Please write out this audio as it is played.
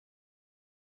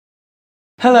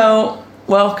Hello,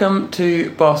 welcome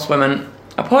to Boss Women,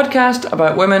 a podcast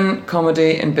about women,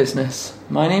 comedy and business.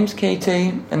 My name's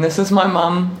Katie and this is my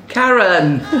mum,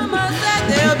 Karen. Mama said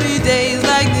there'll be days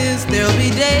like this, there'll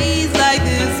be days like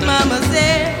this. Mama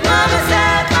said, Mama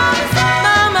said, Mama said,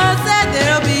 Mama said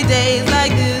there'll be days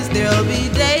like this, there'll be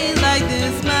days like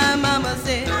this. My mama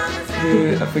said.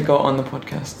 Who have we got on the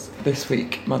podcast this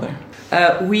week, Mother?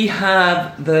 We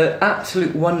have the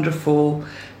absolute wonderful,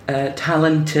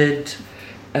 talented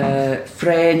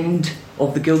friend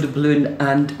of the Gilded Balloon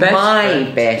and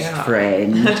my best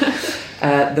friend,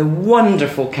 the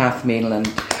wonderful Kath Mainland.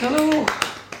 Hello.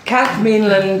 Kath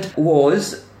Mainland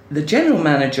was the general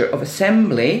manager of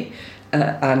Assembly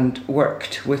and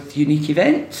worked with Unique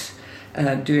Events,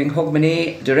 doing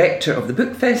Hogmanay, director of the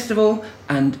Book Festival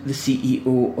and the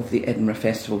CEO of the Edinburgh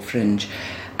Festival Fringe.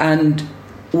 And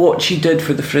what she did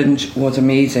for the Fringe was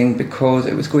amazing because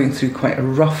it was going through quite a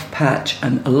rough patch,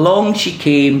 and along she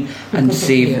came and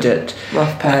saved it.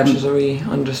 Rough patch is a wee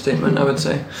understatement, I would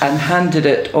say. And handed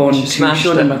it on She to smashed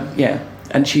Shona.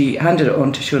 And she handed it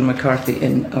on to Shona McCarthy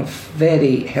in a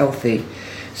very healthy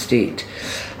state.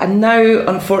 And now,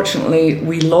 unfortunately,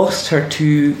 we lost her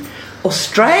to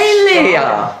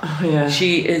Australia. Yeah.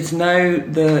 She is now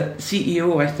the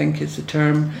CEO, I think is the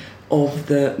term, of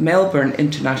the Melbourne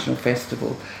International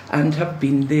Festival and have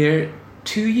been there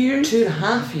 2 years.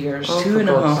 2.5 years. Oh,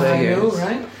 2.5 years. I know,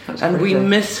 right? That's And we pretty good.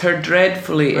 miss her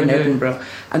dreadfully in I do. Edinburgh.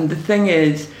 And the thing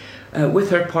is, with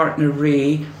her partner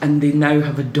Ray, and they now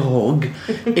have a dog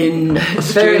in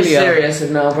It's very Australia. serious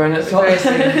in Melbourne. It's very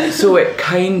serious. So it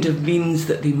kind of means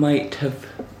that they might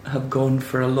have gone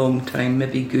for a long time.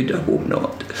 Maybe good, I hope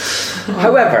not.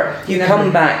 However, you never come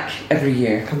know. back every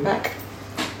year. Come back.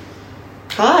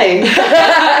 Hi.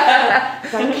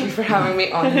 Thank you for having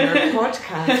me on your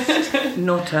podcast.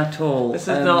 Not at all. This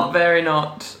is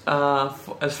not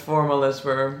as formal as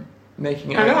we're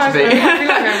making it I know, out to be. I feel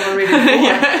like I'm already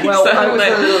Yeah, Well, I was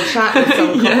exactly. a little chat with some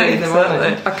coffee Yeah, in the morning.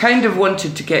 exactly. I kind of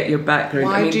wanted to get your background.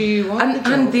 Why I mean, do you want and,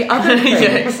 the and job? the other thing, Yeah,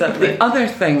 exactly. the other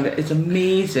thing that is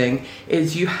amazing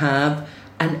is you have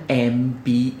an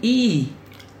MBE.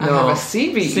 I have a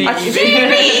CB. C- A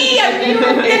CBE! I knew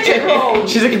I'd get it wrong.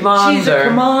 She's a commander. She's a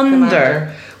commander,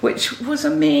 Commander. which was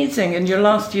amazing. And your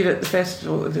last year at the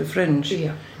festival, the Fringe,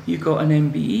 Yeah. you got an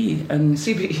MBE and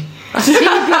CB. a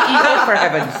CBE for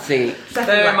heaven's sake.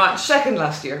 Very much. Second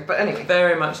last year, but anyway.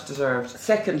 Very much deserved.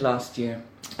 Second last year,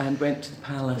 and went to the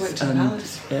palace. Went to the and,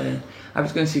 palace. I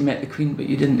was going to say met the Queen, but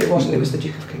you didn't. It wasn't, it was the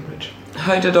Duke of Cambridge.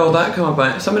 How did all that come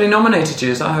about? Somebody nominated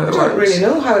you, is that how I it don't works? really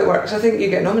know how it works. I think you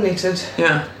get nominated.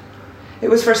 Yeah. It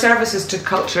was for services to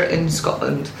culture in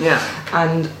Scotland. Yeah.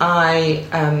 And I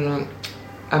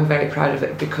am very proud of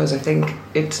it because I think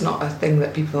it's not a thing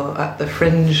that people at the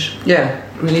Fringe Yeah.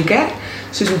 really get.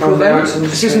 Susan From the arts Proven,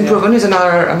 industry, Susan yeah. Proven is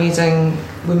another amazing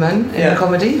woman in Yeah.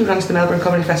 comedy who runs the Melbourne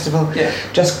Comedy Festival. Yeah.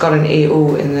 Just got an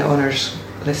AO in the honours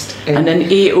list. And then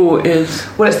AO is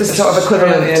well, it's the sort of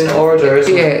equivalent. In order,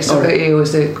 isn't Yeah, it? so Or- the AO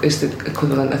is the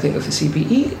equivalent, I think, of the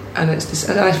CBE, and it's this.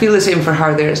 And I feel the same for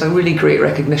her. There, it's a really great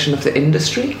recognition of the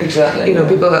industry. Exactly. You know, yeah.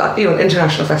 people that, you know,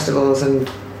 international festivals and,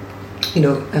 you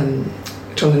know,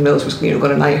 Jonathan Mills was, you know,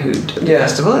 got a knighthood at the Yeah.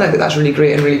 festival, and I think that's really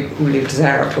great and really, really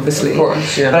deserved, obviously. Of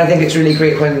course, yeah. But I think it's really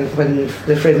great when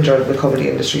the Fringe or the comedy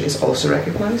industry is also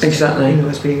recognised. Exactly. You know,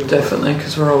 as being Definitely,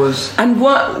 because we're always... and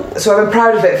what? So I'm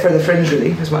proud of it for the Fringe,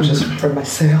 really, as much as for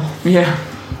myself. Yeah.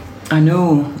 I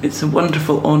know it's a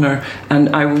wonderful honour,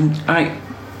 and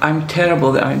I'm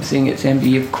terrible that I'm saying it's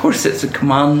MBE. Of course, it's a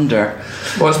commander.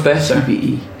 What's better?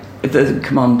 CBE, the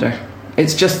commander.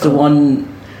 It's just the one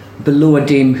below a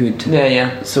damehood. Yeah,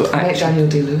 yeah. So I met actually, Daniel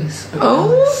Day-Lewis.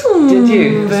 Oh, Did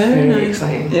you? It was Very very nice.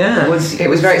 exciting. Yeah. It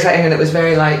was very exciting, and it was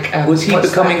very like. was he what's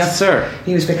becoming that? a sir?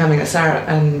 He was becoming a sir,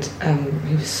 and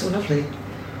he was so lovely.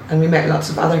 And we met lots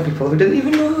of other people who didn't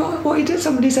even know what he did.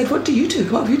 Somebody said, "What do you do?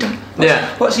 What have you done?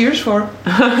 What's yours for?"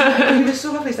 And he was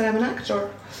so lovely. He said, "I'm an actor."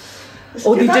 I said,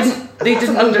 Oh, they "That's- didn't- they that's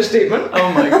didn't- an understatement.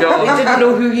 Oh my They god. didn't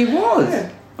know who he was. Yeah.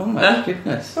 Oh my Huh?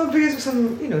 goodness. Well, because of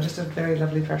some, you know, just a very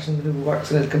lovely person who works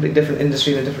in a completely different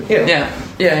industry and a different, you know. Yeah,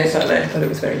 yeah, exactly. I thought it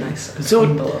was very nice. and So,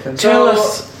 humble of him. Tell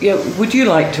us. Yeah, would you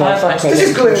like to I'd ask like a to This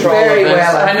question? is going control very of this.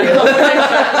 well, I I know.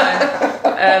 feel.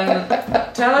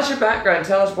 Tell us your background.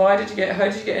 Tell us how did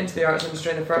you get into the arts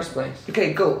industry in the first place?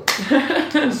 Okay, go.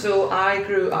 So I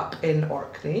grew up in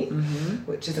Orkney, Mm-hmm.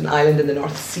 which is an island in the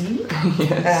North Sea.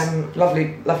 Yes.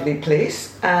 Lovely, lovely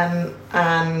place.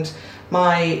 And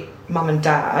my mum and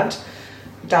dad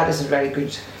is a very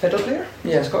good fiddle player.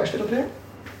 He's Yeah. a Scottish fiddle player.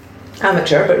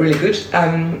 amateur, but really good.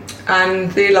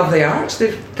 And they love the arts.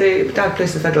 Dad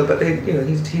plays the fiddle, but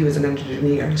he was an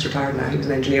engineer. He's retired now. He was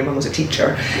an engineer. Mum was a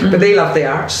teacher, but they love the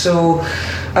arts. So,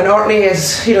 and Orkney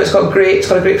is, it's got a great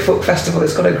folk festival.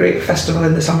 It's got a great festival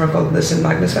in the summer called the St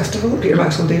Magnus Festival. Peter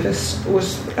Maxwell Davis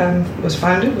was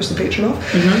the patron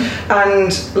of,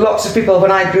 and lots of people.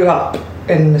 When I grew up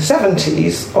in the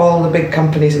 70s, all the big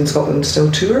companies in Scotland still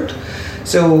toured.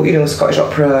 So Scottish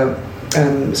Opera.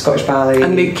 Scottish Ballet,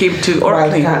 and they came to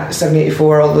Orkney.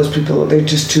 784. All those people, they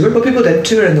just toured. But people did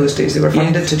tour in those days. They were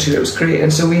funded to tour. It was great,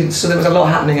 and so there was a lot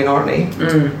happening in Orkney.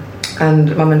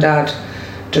 And Mum and Dad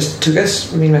just took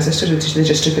us. Me and my sister, they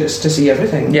just took us to see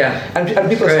everything. Yeah, and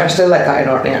people are still like that in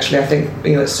Orkney. Actually, I think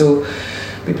it's so.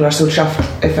 People are so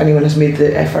chuffed if anyone has made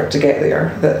the effort to get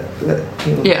there that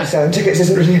selling tickets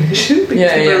isn't really an issue,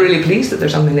 because people are really pleased that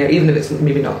there's something there, even if it's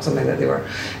maybe not something that they were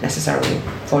necessarily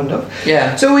fond of.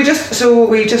 Yeah. So we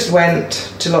just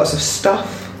went to lots of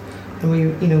stuff, and we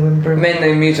remember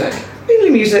mainly music,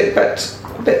 but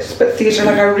a bit theatre.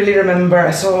 Like I really remember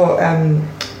I saw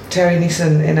Terry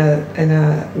Neeson in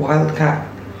a Wildcat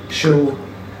show.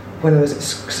 When I was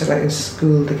in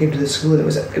school, they came to the school, and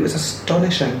it was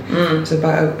astonishing. It was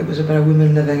about a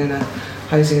woman living in a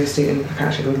housing estate, and I can't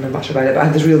actually remember much about it, but I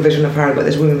had this real vision of her about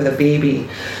this woman with a baby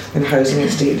in a housing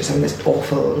estate, just having this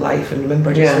awful life. And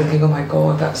remember just thinking, oh my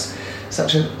God, that's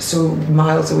so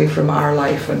miles away from our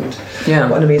life, and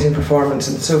what an amazing performance.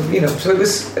 And so so it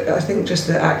was, I think, just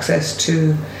the access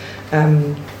to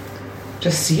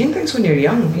just seeing things when you're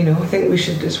young. I think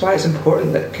it's why it's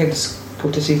important that kids go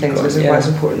to see things. It's why it's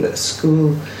important that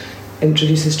school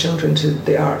introduces children to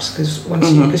the arts, because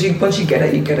once you get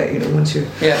it, you get it.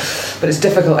 But it's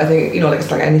difficult. I think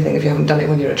it's like anything. If you haven't done it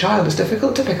when you're a child, it's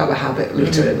difficult to pick up a habit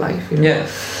later in life.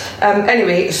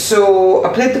 Anyway, so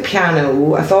I played the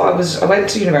piano. I went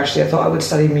to university. I thought I would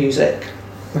study music.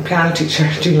 My piano teacher,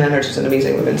 Jean Leonard, was an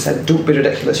amazing woman, said, "Don't be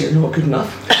ridiculous, you're not good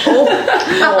enough."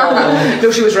 No,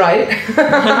 she was right.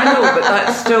 I know, but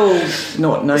that's still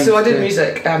not nice. So I did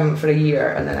music for a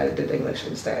year, and then I did English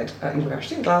instead at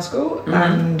university in Glasgow,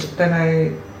 and then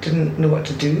I didn't know what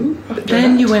to do. But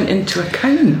then you went into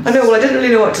accounts. I know, well, I didn't really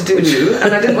know what to do,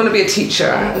 and I didn't want to be a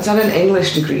teacher. I had an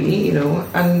English degree,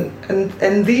 and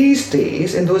in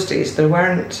those days, there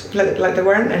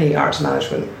weren't any arts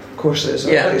management courses.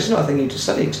 It's not a thing you just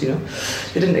studied, It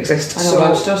didn't exist. I know,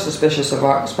 I'm still suspicious of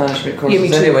arts management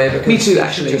courses anyway, because me too,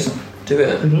 actually. Just do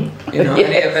it.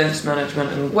 Any events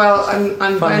management. And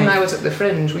when I was at the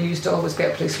Fringe, we used to always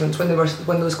get placements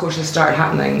when those courses started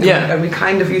happening. And we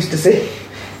kind of used to say,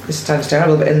 this sounds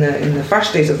terrible, but in the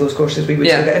first days of those courses, we would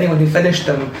say that anyone who finished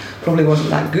them probably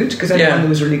wasn't that good, because anyone who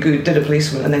was really good did a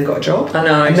placement and then got a job. I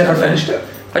know, and never finished it.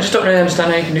 I just don't really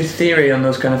understand how you can do theory on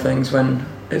those kind of things when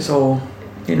it's all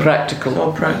practical. It's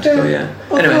all practical,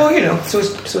 Anyway, so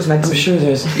is medicine. I'm sure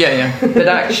there's. But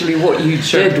actually, what you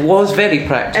did was very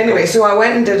practical. Anyway, so I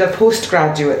went and did a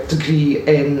postgraduate degree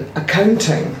in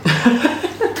accounting.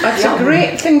 That's a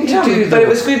great thing to do, but it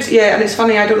was good. Yeah, and it's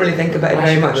funny. I don't really think about it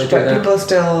very much, but people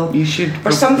still. You should.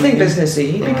 Or something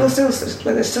businessy. People still,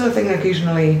 there's still a thing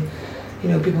occasionally.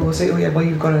 People will say, "Oh yeah, well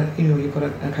you've got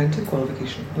an accounting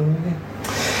qualification."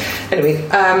 Anyway,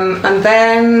 and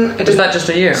then... Was that just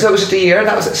a year? So it was just a year.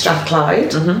 That was at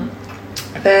Strathclyde.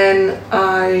 Then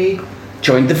I...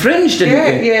 Joined the Fringe,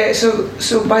 didn't you? Yeah.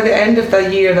 So by the end of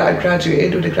the year that I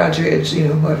graduated, would have graduated,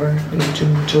 whatever,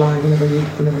 June, July,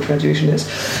 whenever graduation is,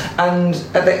 and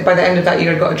by the end of that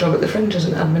year, I got a job at the Fringe as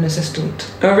an admin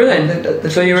assistant. Oh,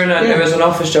 really? So you were in it was an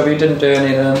office job. You didn't do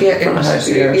any of the front of house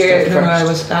I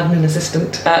was admin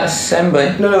assistant at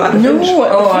Assembly. No, at the Fringe.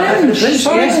 At the Fringe.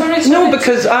 Sorry. No,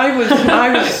 because I was.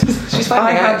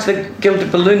 I had the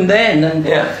Gilded Balloon then,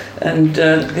 and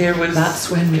there was. That's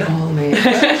when we all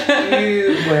met.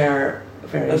 You were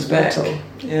very little.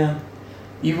 Yeah.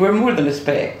 You were more than a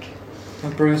speck. A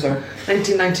bruiser.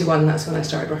 1991, that's when I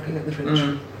started working at the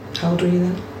Fringe. How old were you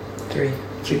then? 3.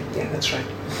 Yeah, that's right.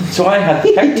 So I had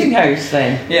the counting house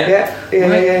then. Yeah.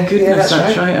 Goodness,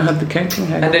 that's right. I had the counting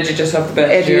house. And did you just have the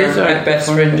best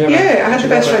Fringe ever? Yeah, I had the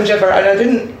best Fringe ever, and I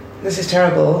didn't. This is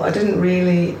terrible. I didn't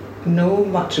really know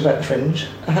much about the Fringe.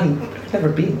 I've never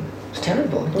been. It's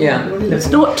terrible. It's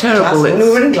not terrible. We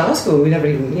were in Glasgow. We never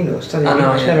even, studied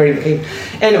English. Never even came.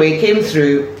 Anyway, came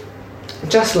through.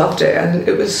 Just loved it, and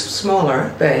it was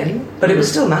smaller then, but it was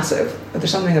still massive. But there's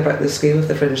something about the scale of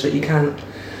the Fringe that you can't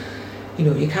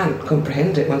you can't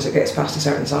comprehend it once it gets past a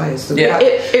certain size. So Yeah. I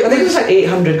think it was like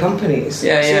 800 companies.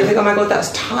 Yeah, so yeah. you think, oh my God,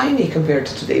 that's tiny compared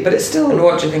to today. But it's still... And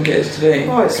what do you think it is today?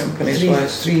 Oh, it's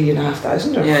companies-wise?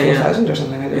 3,500 or Yeah, 4,000 or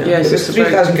something. I don't know. Yes, it was it's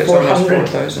about- I think it's almost 3,400.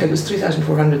 4,000. It was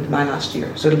 3,400 my last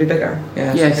year, so it'll be bigger.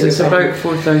 Yeah, Yes, so it's about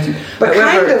 4,000. But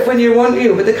However, kind of when you want,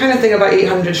 but the kind of thing about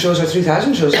 800 shows or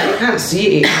 3,000 shows, you can't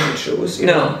see 800 shows. You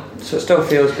know. No, so it still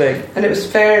feels big. And it was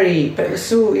but it was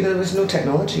so, there was no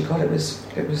technology. God, it was.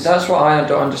 That's what I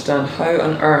don't understand. How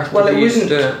on earth did you used to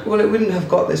do it? Well, it wouldn't have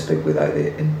got this big without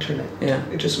the internet. Yeah.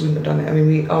 It just wouldn't have done it. I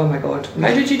mean, oh my God.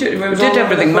 How did you do it? we did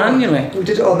everything manually. We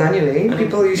did it all manually. And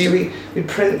People we'd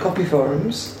print copy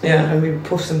forms, Yeah. and we'd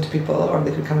post them to people, or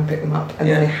they could come and pick them up, and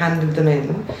Yeah. then they handed them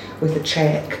in with a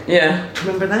cheque. Yeah. Do you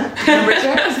remember that? Remember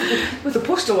checks? With a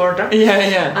postal order. Yeah,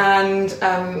 yeah.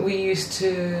 And we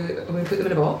put them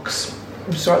in a box,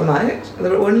 we'd sort them out.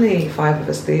 There were only 5 of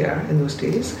us there in those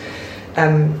days.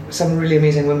 Some really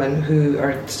amazing women who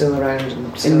are still around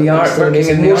and In the art, still working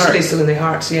amazing. in the Mostly arts. still in the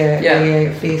arts, yeah.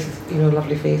 Yeah. Faith,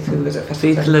 lovely Faith, who was at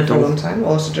Faith Festival for a Liddell. long time,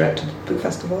 also directed Book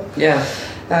Festival. Yeah.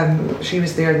 She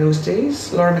was there in those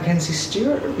days. Laura Mackenzie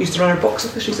Stewart used to run our box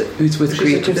office. Who's with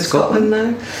Creative Scotland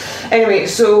now. Anyway,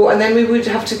 and then we would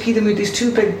have to key them with these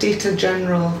 2 big Data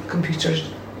General computers.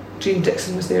 Jean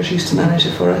Dixon was there, she used to manage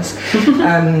it for us.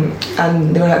 And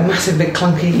they were like massive, big,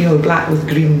 clunky, black with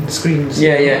green screens.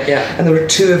 Yeah, yeah, yeah. And there were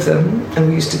 2 of them, and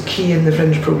we used to key in the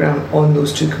Fringe programme on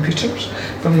those 2 computers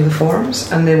from the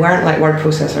forms, and they weren't like word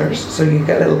processors, so you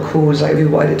get little codes, like if you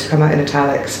wanted it to come out in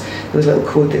italics, there was a little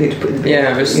code that you had to put in the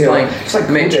Yeah, it was it's like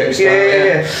Matrix.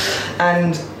 yeah.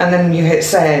 And then you hit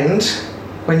send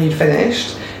when you'd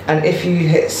finished. And if you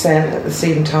hit send at the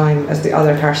same time as the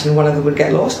other person, one of them would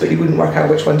get lost, but you wouldn't work out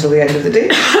which one till the end of the day.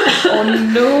 Oh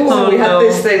no! So we had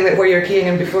this thing that where you're keying,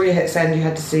 and before you hit send,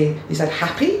 you said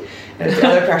happy, and if the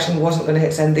other person wasn't going to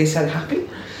hit send, they said happy.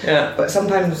 Yeah. But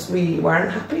sometimes we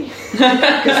weren't happy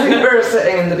because we were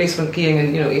sitting in the basement keying,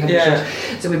 and you had Yeah.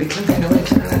 so we'd be clinking away,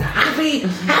 and happy,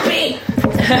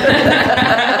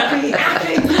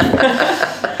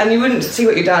 and you wouldn't see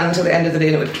what you'd done until the end of the day,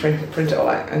 and it would print it all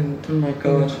out. And Oh my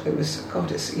God. it was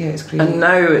it's crazy. And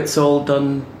now it's all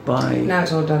done by... Now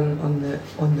it's all done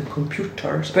on the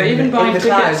computers. But on even the, buying in the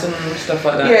tickets cloud. and stuff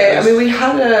like that. Yeah, was- I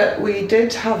mean, we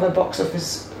did have a box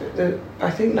office. I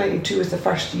think 92 was the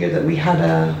first year that we had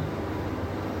a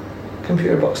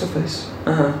computer box office.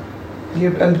 Uh-huh.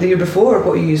 The year before,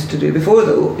 what you used to do before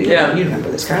though, you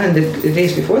remember this, Karen. The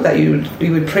days before that, you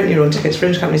would print your own tickets.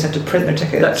 Fringe companies had to print their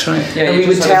tickets. That's right. Yeah, and you we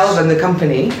would just tell had them the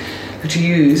company to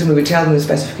use, and we would tell them the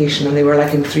specification, and they were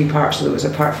like in 3 parts. So there was a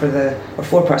part for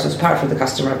 4 parts. There was a part for the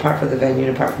customer, a part for the venue,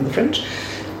 and a part from the Fringe.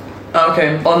 Oh,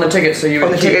 okay, on the tickets, so you would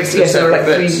On the keep tickets, yes, there were like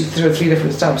separate 3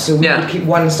 different stubs. So we Yeah. would keep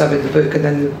 1 stub in the book, and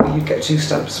then you'd get 2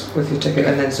 stubs with your ticket,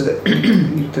 and then so that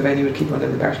the venue would keep 1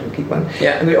 and the person would keep 1.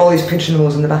 Yeah. And we had all these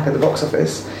pigeonholes in the back of the box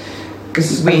office.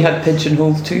 Because we had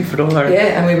pigeonholes too for all our...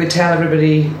 Yeah, and we would tell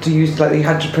everybody to use, like, they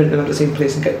had to print them at the same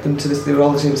place and get them to this, they were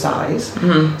all the same size,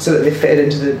 so that they fitted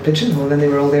into the pigeonhole, and then they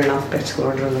were all there in alphabetical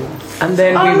order on the wall. And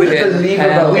then we would...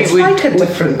 Unbelievable. It's like a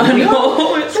different... I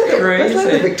know, it's It's like the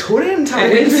crazy. Victorian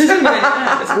times. It is, isn't it?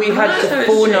 Yeah, We had it's to mad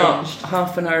how phone it's up changed.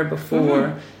 half an hour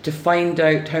before to find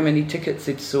out how many tickets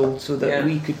they'd sold, so that Yeah.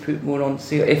 we could put more on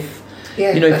sale if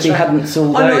Yeah, if that's they right. hadn't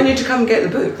sold Oh no, out. I need to come get the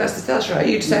book. That's right.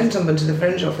 You'd send someone to the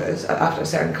Fringe office after a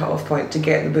certain cut-off point to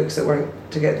get the books that weren't,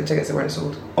 to get the tickets that weren't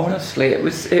sold. Honestly, it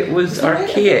was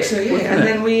archaic. So, yeah. wasn't And it?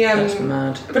 then we That's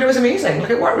mad. but it was amazing. Like,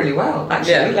 it worked really well,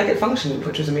 actually. Yeah. Like, it functioned,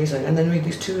 which was amazing. And then we had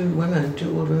these 2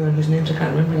 old women whose names I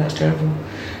can't remember. That's terrible.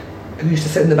 Who used to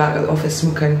sit in the back of the office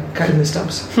smoking, counting the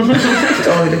stubs. That's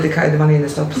all they did. They counted the money in the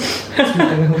stubs.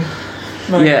 Smoking away.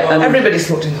 My Yeah, God. and- Everybody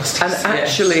smoked in those And days.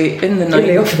 actually, in the In the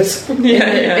 90s, office.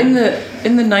 Yeah.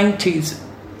 in the 90s,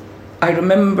 I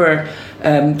remember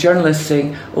journalists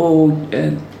saying,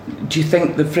 do you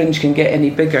think the Fringe can get any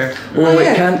bigger? Oh,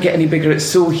 yeah. It can't get any bigger, it's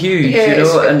so huge, Yeah, you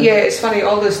know. And it's funny,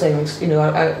 all those things,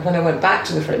 when I went back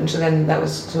to the Fringe, and then I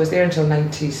was there until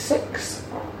 96,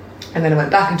 and then I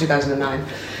went back in 2009.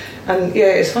 And yeah,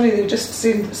 it's funny, they were just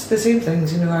the same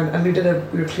things, and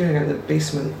we were clearing out the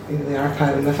basement, the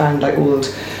archive, and I found like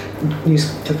old news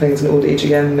clippings and old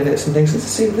AGM minutes and things. It's the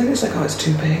same thing. It's like, it's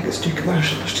too big, it's too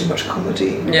commercial, there's too much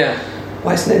comedy. Yeah.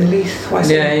 Why isn't it in Leith? Why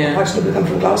doesn't it come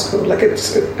from Glasgow? Like, it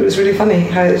was really funny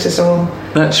how it's just all...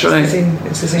 that's right.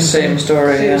 It's the same Same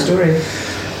story, Same yeah. story.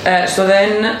 So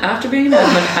then, after being an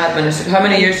admin assistant, how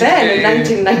many years Then, did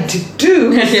you in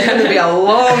 1992, it's Yeah. going to be a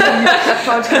long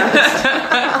podcast.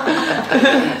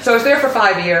 So I was there for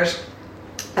 5 years.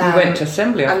 You went to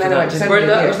Assembly after and then that. I went to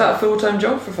Assembly, Was that a full-time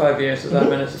job for 5 years as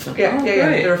admin assistant? Yeah, Oh, yeah.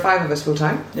 great. There were 5 of us full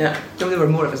time. Yeah. No, there were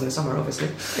more of us in the summer, obviously.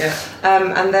 Yeah.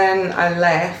 And then I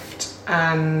left,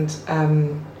 and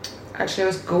actually I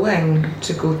was going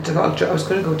to go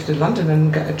to London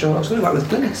and get a job. I was going to work with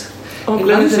Glynis. Oh, in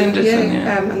Glynis London, Henderson,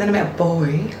 yeah. And then I met a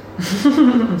boy.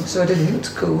 So I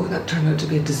didn't go. That turned out to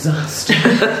be a disaster.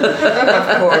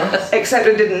 Of course. Except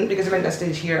I didn't, because I went to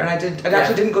stage here, and I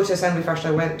actually didn't go to Assembly first.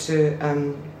 I went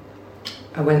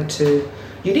to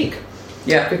Unique.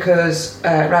 Yeah. Because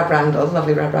Rab Randall,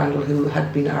 lovely Rab Randall, who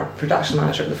had been our production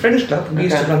manager at the Fringe Club, we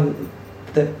used to run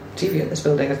the TV at this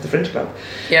building as the Fringe Club.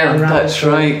 Yeah, that's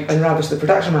right. And Rab was the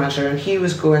production manager, and he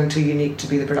was going to Unique to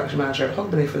be the production manager at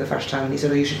Hogmanay for the first time. And he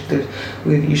said, "Oh, you should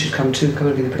come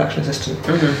and be the production assistant."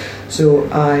 Mm-hmm. So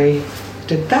I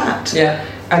did that. Yeah.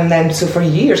 And then, so for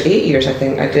years, 8 years, I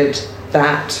think, I did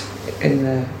that in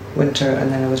the winter, and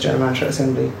then I was general manager at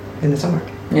Assembly in the summer.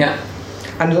 Yeah.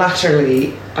 And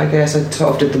latterly, I guess I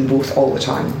sort of did them both all the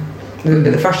time.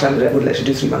 The first time I would literally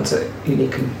do 3 months at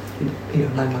Unique and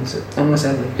 9 months at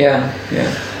Assembly. Yeah,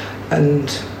 yeah.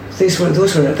 And those were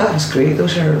that was great.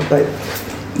 Those are like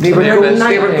They were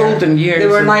golden years. They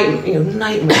were nightmare in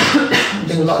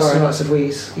lots and lots of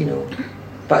ways,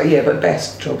 But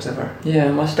best jobs ever. Yeah,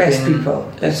 it must best be. People.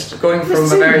 It's going from a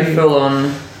very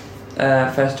full-on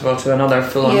festival to another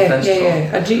full-on festival.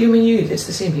 Yeah. And it's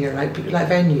the same here, right? People like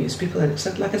venues, people, it's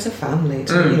a family.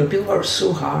 So, people work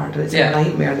so hard, and it's a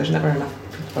nightmare. There's never enough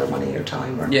for money or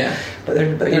time. But you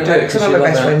do it. Some of my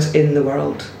best friends in the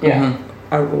world. Yeah.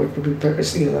 Are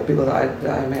people that I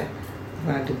met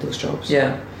when I did those jobs.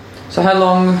 Yeah. So how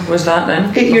long was that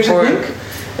then? 8 years, I think.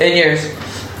 8 years.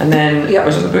 And then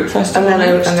was it the book festival?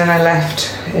 And then I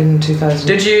left in 2000.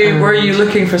 Did you? Were you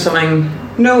looking for something?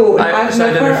 No,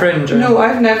 outside of the Fringe. Or? No,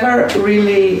 I've never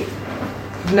really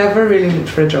looked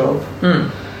for a job.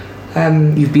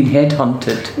 You've been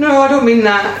headhunted. No, I don't mean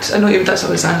that. I know that's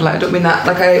what it sounded like. I don't mean that.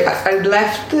 Like I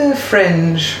left the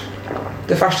Fringe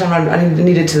the first time I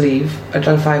needed to leave. I'd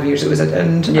done 5 years.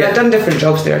 And I'd done different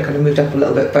jobs there. I kind of moved up a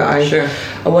little bit, but I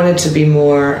wanted to be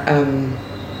more.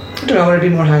 I wanted to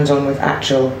be more hands-on with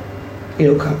actual,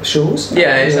 shows.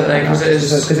 Yeah, exactly.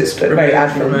 Because it's very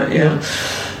admin.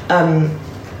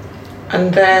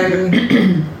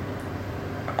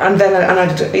 And then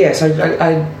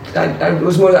I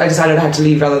was more that I decided I had to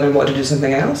leave rather than want to do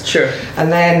something else. Sure.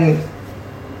 And then,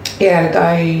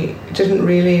 I didn't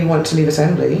really want to leave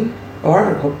Assembly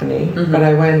or Hogmanay, but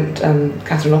I went.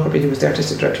 Catherine Lockerbie, who was the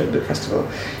artistic director of the book festival,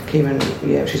 came and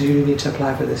she said, "You need to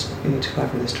apply for this. You need to apply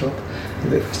for this job at the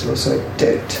book festival." So I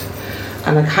did.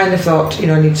 And I kind of thought,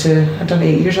 I'd done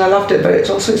 8 years and I loved it, but it's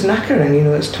knackering,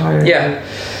 it's tiring. Yeah.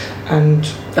 And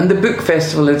the book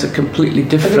festival is a completely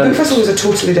different. The book festival is a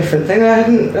totally different thing. I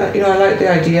hadn't, I like the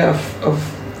idea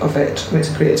of it. I mean,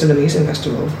 it's an amazing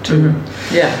festival too.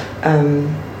 Mm-hmm. Yeah.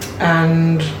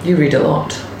 And you read a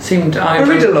lot. I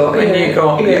read a lot. When you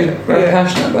were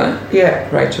passionate about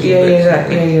writers.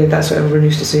 Yeah. That's what everyone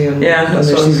used to say on their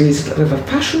CVs. I have a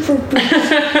passion for books,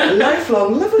 a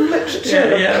lifelong love of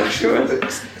literature. Yeah, sure.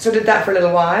 So I did that for a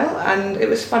little while, and it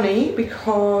was funny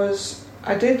because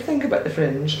I did think about the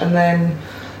Fringe, and then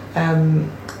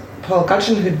Paul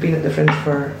Gudgeon, who'd been at the Fringe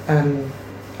for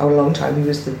a long time, he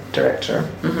was the director,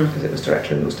 because it was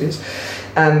director in those days,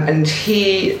 and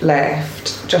he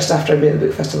left just after I'd been at the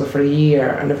book festival for a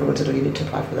year, and everyone said, "Oh, you need to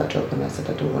apply for that job," and I said,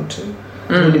 "I don't want to."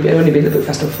 I'd only been at the book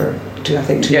festival for 2 years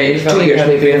maybe.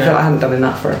 I felt I hadn't done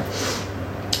enough or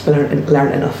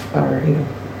learned enough,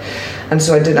 and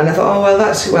so I did, and I thought,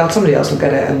 well, somebody else will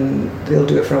get it and they'll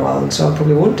do it for a while, and so I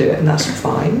probably won't do it, and that's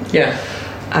fine. Yeah.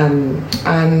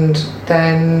 And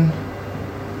then,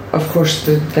 of course,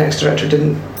 the next director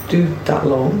didn't do that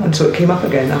long, and so it came up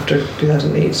again after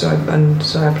 2008. So I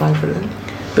applied for it then.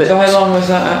 So how long was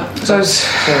that? So I was.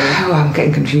 I'm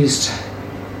getting confused.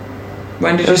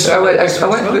 When did you start? I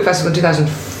went to the book festival in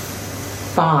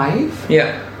 2005.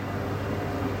 Yeah.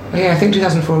 Yeah, I think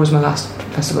 2004 was my last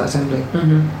festival at Assembly.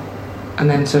 And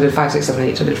then so I did 5, 6, 7,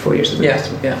 8. So I did 4 years at the book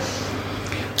festival. Yeah.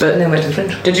 But and then went to the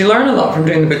Fringe. Did you learn a lot from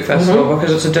doing the book festival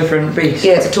because it's a different beast?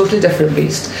 Yeah, it's a totally different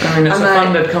beast. I mean, it's a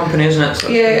funded company, isn't it? So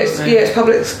it's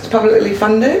publicly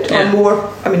funded, or more.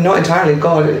 I mean, not entirely.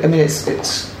 God, I mean, I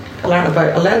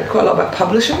learned quite a lot about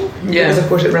publishing. Yeah. Because of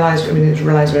course it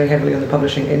relies very heavily on the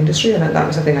publishing industry, and that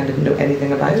was a thing I didn't know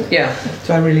anything about. Yeah.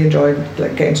 So I really enjoyed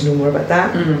getting to know more about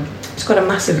that. It's got a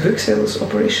massive book sales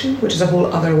operation, which is a whole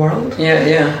other world.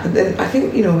 Yeah. And then I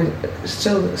think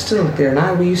still there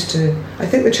now. I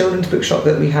think the children's bookshop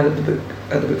that we had at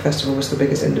the book festival was the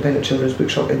biggest independent children's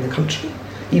bookshop in the country.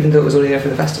 even though it was only there for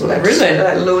the festival. Like, Really?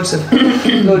 like loads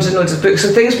and loads of books.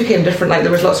 So things became different. Like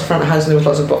there was lots of front of house, and there was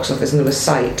lots of box office, and there was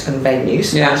site and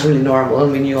venues. Yeah. That's really normal,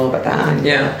 and we knew all about that.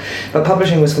 Yeah. But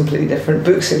publishing was completely different.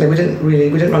 Books, like, we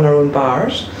didn't run our own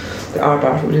bars. Our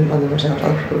bars, we didn't run them ourselves.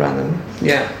 Other people ran them.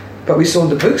 Yeah. But we sold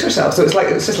the books ourselves. So it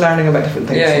was just learning about different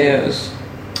things. Yeah, yeah. It was.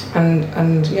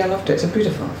 And yeah, I loved it. It's a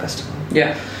beautiful festival.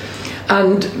 Yeah.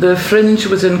 And the Fringe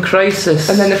was in crisis.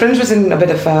 And then the Fringe was in a bit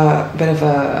of a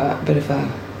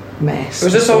mess.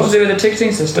 Was this all to do with the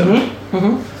ticketing system? Mm-hmm.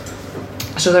 Mm-hmm.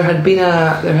 So there had been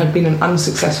an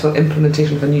unsuccessful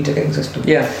implementation of a new ticketing system.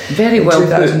 Yeah, very well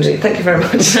put. Thank you very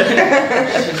much.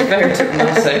 It's very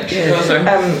diplomatic.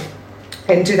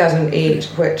 In 2008,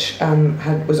 which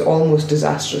was almost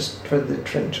disastrous for the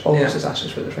Fringe. Almost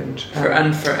disastrous for the Fringe.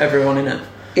 And for everyone in it.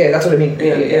 Yeah, that's what I mean.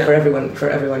 Yeah. For everyone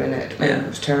in it. Yeah. It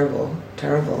was terrible.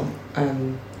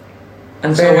 And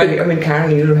so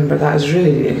Karen, you remember that?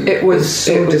 It was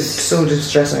so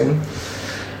distressing.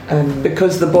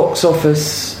 Because the box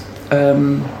office,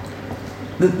 the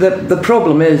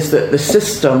problem is that the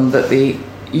system that they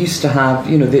used to have,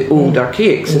 the old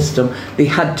archaic system, they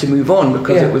had to move on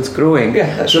because it was growing.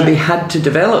 Yeah, that's so right. they had to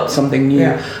develop something new.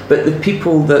 Yeah. But the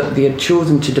people that they had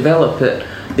chosen to develop it,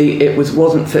 it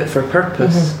wasn't fit for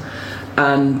purpose. Mm-hmm.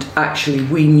 And actually,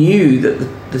 we knew that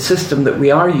the system that we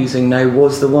are using now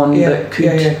was the one that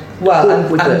could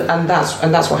cope with it. And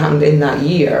that's what happened in that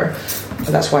year.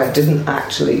 That's why it didn't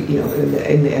actually, in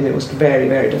the end, it was very,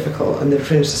 very difficult, and the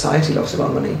Fringe Society lost a lot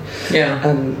of money. Yeah.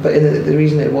 But the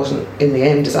reason it wasn't in the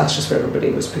end disastrous for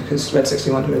everybody was because Red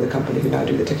 61, who are the company who now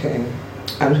do the ticketing,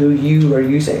 and who we were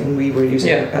using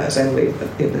at Assembly.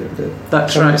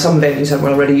 That's right. Some venues were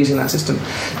already using that system,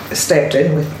 stepped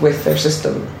in with their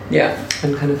system. Yeah.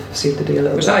 And kind of saved the day a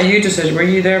little bit. Was that a you decision? Were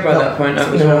you there by that point? That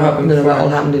was no, what happened. No, that all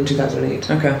happened in 2008.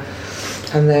 Okay.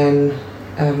 And then.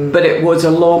 But it was a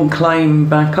long climb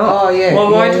back up. Oh yeah. Well,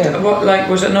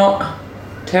 was it not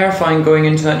terrifying going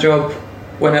into that job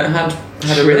when it had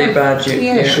a really bad year?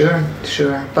 Yeah,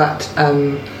 sure. But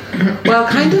well,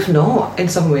 kind of not in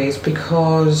some ways,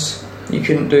 because you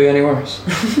couldn't do any worse.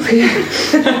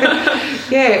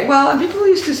 Yeah. Well, and people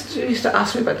used to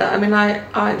ask me about that. I mean,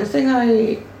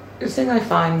 the thing I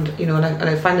find, and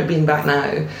I find it being back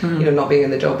now, not being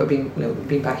in the job, but being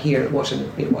back here, watching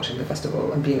the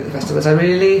festival and being at the festivals. I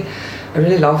really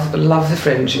love the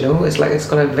Fringe. It's like it's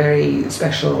got a very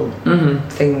special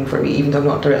thing for me, even though I'm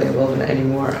not directly involved in it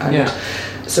anymore. And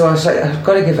so I was like, I've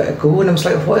got to give it a go. And I was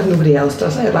like, what if nobody else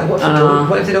does it? Like, what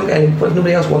if they don't get any? What if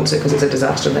nobody else wants it because it's a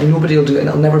disaster? Then nobody will do it, and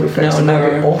it'll never be fixed. And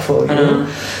that'll be awful.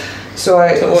 So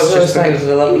it was just because of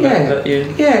the love of it.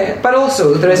 Yeah, but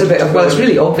also there is a bit of, it's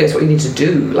really obvious what you need to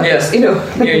do. Like, your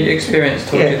experience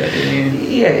told you that you knew.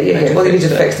 Yeah. Well, you need to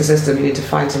fix the system. You need to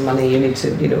find some money. You need to,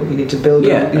 you need to build.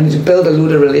 You need to build a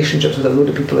load of relationships with a load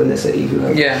of people in the city who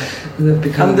have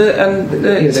become. The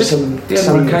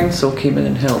Edinburgh Council came in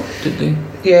and helped, did they?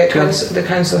 Yeah, the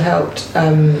council helped.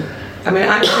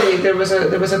 Actually, there was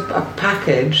a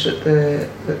package that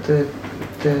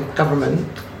the government,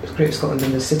 Great Scotland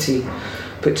and the city,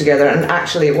 put together, and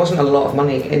actually it wasn't a lot of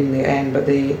money in the end, but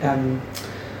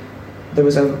there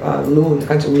was a loan. The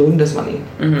council loaned us money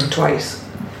twice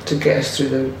to get us through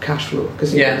the cash flow,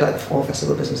 because that all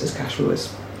festival businesses cash flow is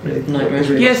really nightmare.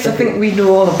 Yes, I think we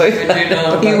know all about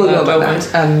that. You will know about that.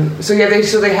 So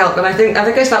they helped, and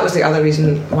I guess that was the other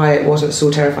reason why it wasn't so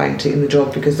terrifying taking the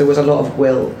job, because there was a lot of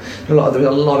will, there was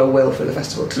a lot of will for the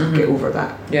festival to get over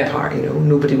that part.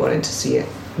 Nobody wanted to see it.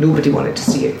 Nobody wanted to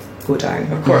see it go down.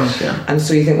 Of course, yeah. And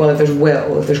so you think, well, if there's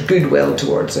goodwill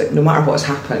towards it, no matter what's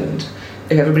happened,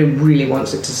 if everybody really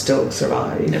wants it to still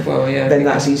survive, then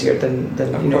that's easier than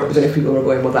if people were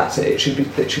going, well, that's it. It should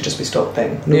just be stopped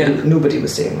then. Nobody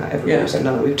was saying that. Everybody was saying,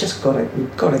 no, we've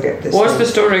got to get this. What's the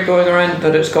story going around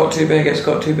that it's got too big? It's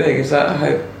got too big. Is that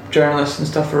how journalists and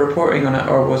stuff are reporting on it,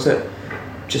 or was it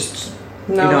just?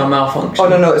 A malfunction? Oh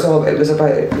no, it was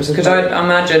about. Because I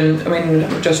imagine,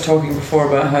 just talking before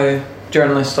about how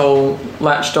journalists all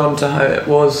latched on to how it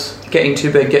was getting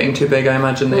too big. I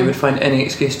imagine they would find any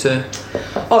excuse to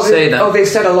say that. Oh, they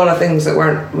said a lot of things that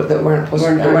weren't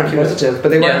positive, but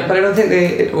they weren't. But I don't think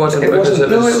it wasn't.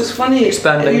 No, it was funny.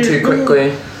 Expanding too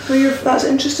quickly. That's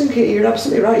interesting, Katie. You're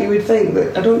absolutely right. You would think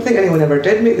that. I don't think anyone ever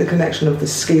did make the connection of the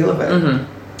scale of it.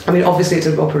 I mean, obviously, it's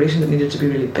an operation that needed to be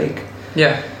really big.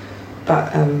 Yeah.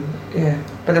 But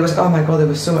but there was, oh my god, there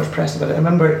was so much press about it. I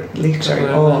remember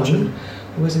later on,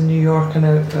 I was in New York, and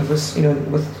I was, when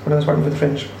I was working for the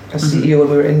Fringe as CEO, and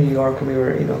we were in New York, and we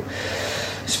were,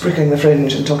 spruiking the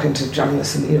Fringe and talking to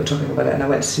journalists and talking about it, and I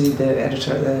went to see the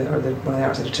editor one of the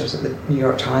arts editors at the New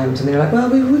York Times, and they were like, well,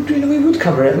 we would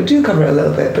cover it, we do cover it a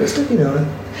little bit, but it's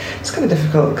it's kind of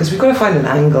difficult because we've got to find an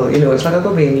angle, it's like I've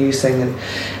got to be a news thing,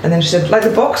 and then she said, like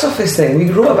the box office thing, we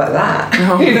wrote about that.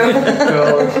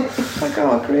 Like,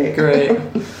 oh, great.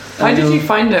 How did you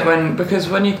find it because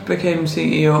when you became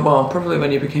CEO, well, probably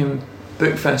when you became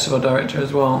book festival director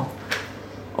as well,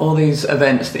 all these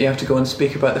events that you have to go and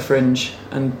speak about the Fringe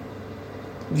and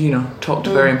talk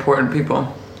to very important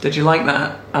people, did you like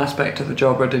that aspect of the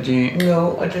job, or did you?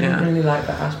 No, I didn't really like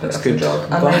that aspect of the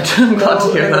job. I'm glad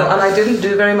to hear that. And I didn't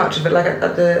do very much of it, like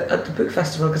at the book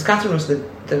festival, because Catherine was the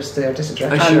artistic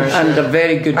director, and a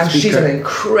very good speaker. And she's an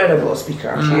incredible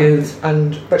speaker. She is,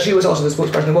 but she was also the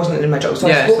spokesperson. It wasn't in my job, so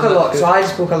I spoke a lot. So I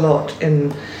spoke a lot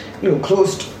in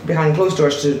behind closed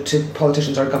doors to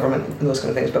politicians or government and those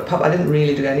kind of things. But I didn't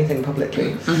really do anything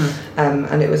publicly,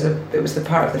 and it was the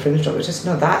part of the Fringe job. It was just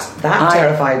that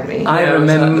terrified me. I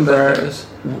remember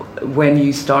when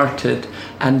you started,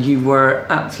 and you were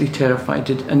absolutely terrified,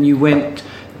 and you went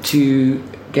to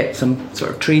get some sort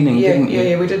of training, didn't you?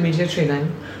 Yeah, we did media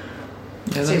training.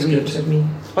 Yeah, that's good. Me.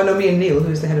 Oh no, me and Neil,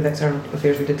 who's the head of external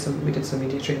affairs, we did some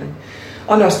media training.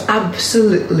 Oh no, I was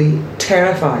absolutely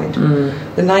terrified.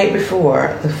 The night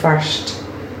before the first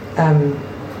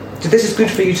so this is good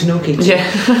for you to know, Katie.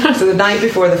 Yeah. So the night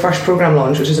before the first programme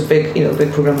launch, which is a big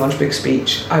programme launch, big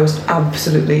speech, I was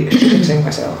absolutely shitting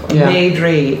myself. I made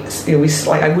Ray, I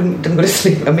didn't go to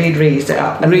sleep. I made Ray sit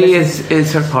up. And Ray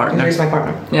is her partner. Ray's my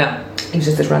partner. Yeah. He was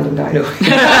just this random guy. No.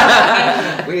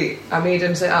 I made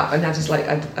him sit up, and I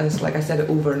said it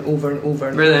over and over and over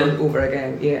and over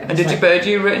again. Yeah. And had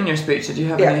you written your speech? Did you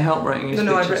have any help writing your speech?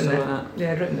 No, I'd written it.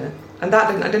 Yeah, I'd written it. And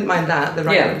I didn't mind that. The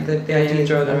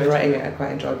idea of writing it, I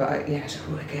quite enjoyed. But I just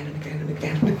wrote again and again and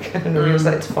again and again. And I was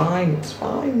like, it's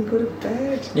fine, go to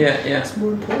bed. Yeah. It's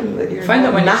more important that you're find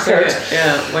that when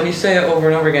knackered. when you say it over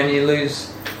and over again, you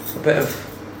lose a bit of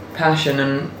passion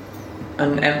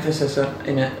and emphasis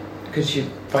in it, because you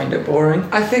find it boring.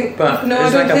 I think, but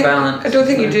there's a balance. I don't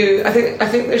think you do. I think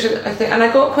there's and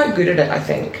I got quite good at it. I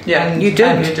think. Yeah, and, you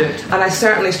did. And I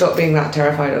certainly stopped being that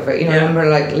terrified of it. I remember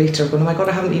later going, oh my god,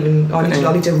 I haven't even. I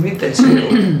need to read this.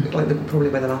 Probably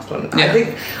by the last one. Yeah.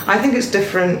 I think it's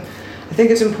different. I think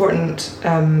it's important.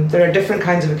 There are different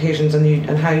kinds of occasions,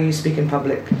 and how you speak in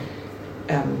public.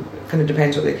 Kind of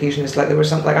depends what the occasion is. Like there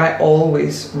was I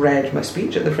always read my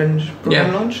speech at the Fringe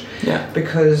programme launch,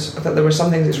 because I thought there were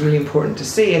some things that's really important to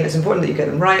say, and it's important that you get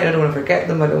them right. And I don't want to forget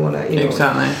them. I don't want to,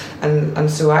 exactly. And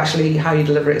so actually, how you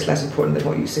deliver it is less important than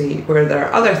what you say. Where there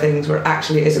are other things where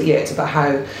actually it's about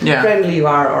how friendly you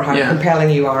are, or how compelling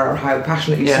you are, or how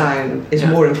passionate you sound is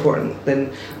more important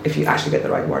than if you actually get the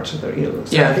right words. So I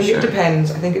think it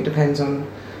depends. I think it depends on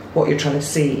what you're trying to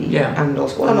see, and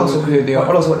also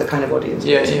what the kind of audience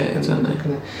is. Exactly.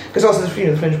 Because also the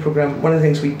Fringe programme, one of the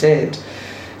things we did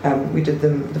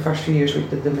them the first few years. We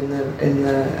did them in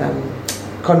the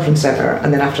conference centre,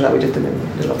 and then after that we did them in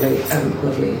the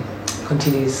lovely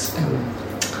Contini's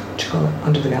what do you call it,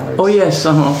 under the galleries. Oh yes,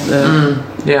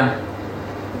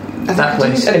 that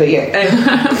place. Anyway,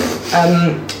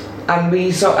 and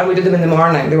we did them in the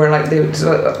morning. They were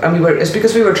it's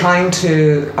because we were trying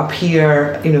to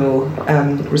appear,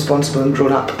 responsible and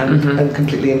grown up and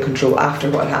completely in control after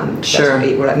what happened. Sure.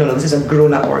 We're like, no, this is a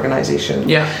grown up organisation.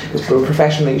 Yeah. It's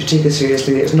professional. You should take it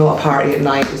seriously. It's not a party at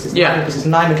night. This is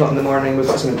 9 o'clock in the morning. We've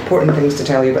got some important things to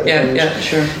tell you about the Fringe. Yeah,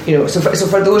 sure. So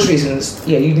for those reasons,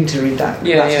 you need to read that.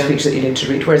 That's the speech that you need to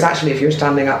read. Whereas actually, if you're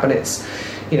standing up and it's,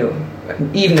 an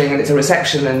evening and it's a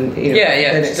reception and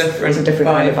then it's a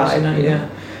different kind of vibe. Isn't it?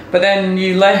 But then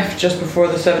you left just before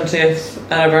the 70th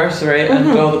anniversary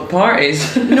and all the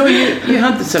parties. No, you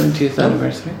had the 70th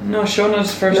anniversary. No,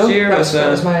 Shona's first year was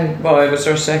mine. Well, it was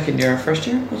her second year. First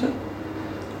year, was it?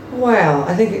 Well,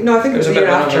 I think it was the year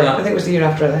after. I think it was the year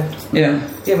after I left. Yeah.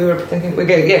 Yeah, we were thinking.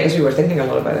 Because we were thinking a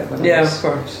lot about it. Of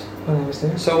course. When I was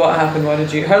there. So what happened?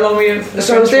 How long were you?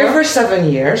 So I was there for 7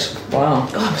 years. Wow.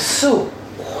 Oh, I'm so.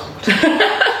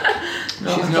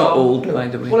 She's not old, by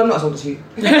the way. Well, I'm not as old as you.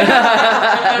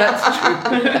 That's true.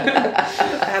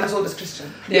 I am as old as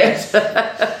Christian. Yes.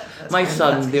 My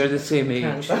son, they're the same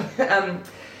age.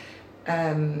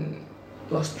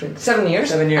 Lost train. 7 years.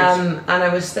 7 years. And I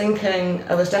was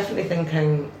definitely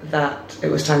thinking that it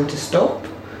was time to stop.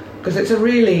 Because it's a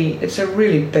really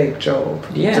big job.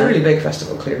 Yeah. It's a really big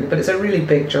festival, clearly, but it's a really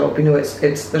big job.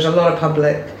 There's a lot of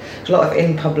public, there's a lot of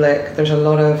in public, there's a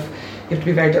lot of, you have to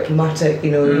be very diplomatic,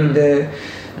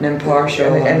 and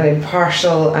impartial,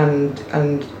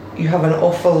 and you have an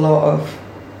awful lot of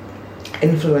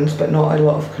influence, but not a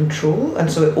lot of control,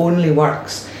 and so it only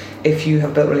works if you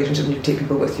have built relationships and you take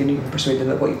people with you and you can persuade them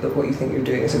that what you think you're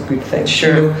doing is a good thing.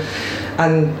 Sure. You know?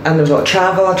 And there was a lot of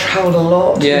travel. I travelled a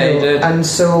lot. Yeah, you did. And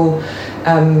so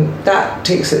that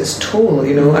takes its toll,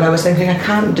 you know. And I was thinking, I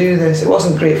can't do this. It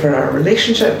wasn't great for our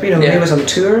relationship. You know, he was on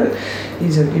tour. He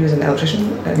was an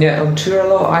electrician on tour a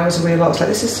lot. I was away a lot.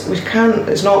 It's like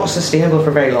it's not sustainable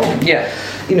for very long. Yeah.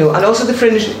 You know, and also the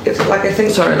fringe. It's like I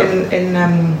think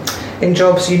in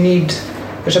jobs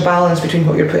there's a balance between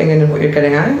what you're putting in and what you're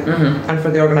getting out. And for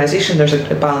the organisation, there's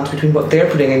a balance between what they're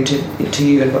putting into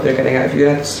you and what they're getting out of you.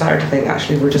 And I started to think,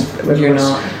 actually, you're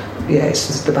not. Yeah, it's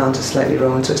just the balance is slightly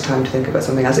wrong, so it's time to think about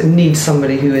something else. It needs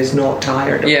somebody who is not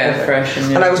tired of it. Fresh.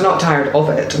 And I was not tired of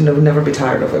it, and I would never be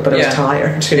tired of it, but I was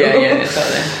tired, you know? Yeah,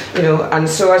 exactly. You know, and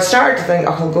so I started to think,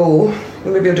 I'll go,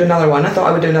 maybe I'll do another one. I thought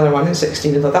I would do another one in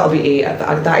 16, and thought that'll be 8,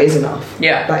 that is enough.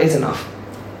 Yeah. That is enough.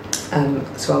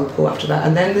 So I'll go after that.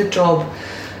 And then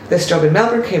this job in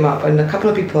Melbourne came up, and a couple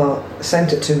of people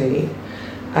sent it to me,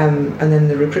 and then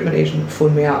the recruitment agent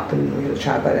phoned me up, and we had a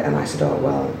chat about it, and I said, oh,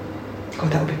 well, God,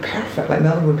 that would be perfect. Like,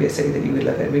 Melbourne would be a city that you would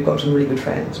live in. We've got some really good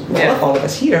friends. All of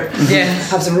us here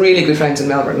have some really good friends in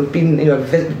Melbourne. We've been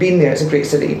there. It's a great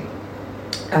city.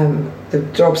 The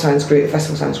job sounds great. The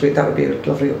festival sounds great. That would be a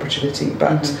lovely opportunity.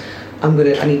 But I'm not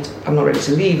ready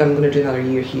to leave. I'm going to do another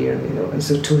year here. You know. And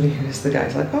so Tony, who's the guy,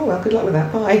 is like, oh well, good luck with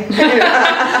that. Bye.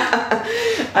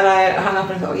 And I hung up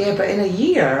and I thought, yeah, but in a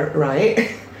year,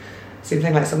 right? Same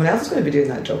thing. Like someone else is going to be doing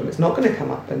that job, and it's not going to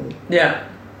come up. And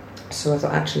so I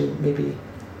thought, actually, maybe,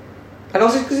 and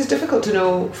also because it's difficult to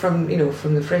know from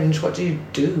the fringe, what do you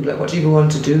do? Like, what do you go on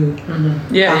to do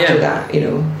after that? You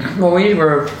know. Well, we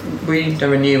never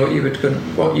knew what you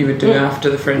would do after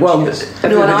the fringe. Well,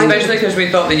 especially because we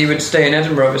thought that you would stay in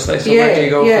Edinburgh, obviously. So where do you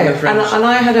go from the fringe? And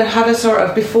I had a sort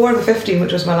of, before the 15,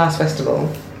 which was my last festival.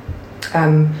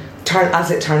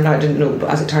 As it turned out, I didn't know, but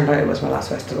as it turned out, it was my last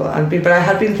festival. But I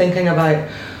had been thinking about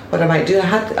what I might do.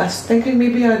 I was thinking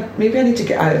maybe I need to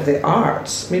get out of the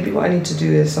arts. Maybe what I need to do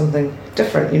is something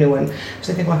different, you know. And I was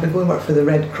thinking, well, I could go and work for the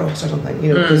Red Cross or something,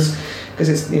 you know, because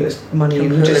it's it's money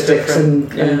and logistics and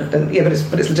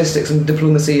but it's logistics and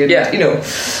diplomacy and you know,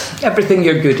 everything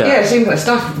you're good at. Yeah, same kind of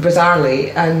stuff,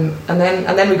 bizarrely. And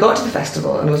then we got to the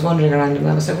festival, and I was wandering around, and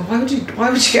I was like, well, why would you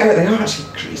get out of the arts? You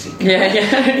crazy. Yeah.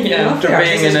 After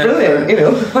being in brilliant, you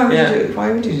know.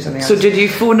 Why would you do something else? So did you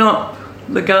phone up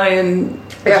the guy in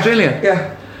Australia?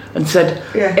 Yeah. And said,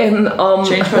 change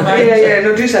my mind.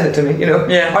 No, do send it to me, you know.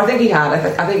 Yeah. Or I think he had.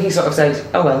 I think he sort of said,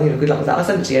 oh well, you know, good luck with that. I'll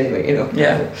send it to you anyway, you know.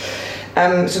 Yeah.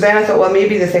 So then I thought, well,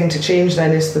 maybe the thing to change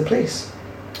then is the place,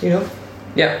 you know.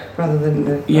 Yeah. Rather than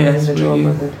the job.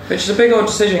 Which is a big old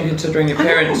decision, considering your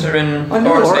parents are in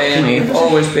Orkney and you've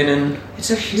always been in. It's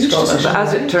a huge Scotland. decision. But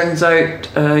as it turns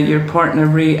out, your partner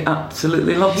Ray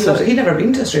absolutely loves it. He'd never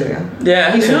been to Australia.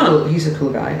 Yeah, he's a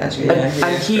cool guy, actually.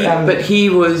 But he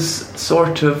was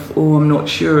sort of, I'm not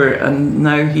sure, and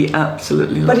now he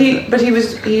absolutely loves it. But he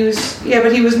was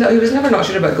never not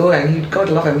sure about going. God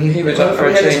love him. He was up for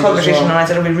we a had this change conversation, as well. and I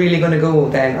said, "Are we really going to go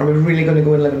then? Are we really going to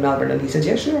go and live in Melbourne?" And he said,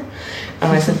 "Yeah, sure."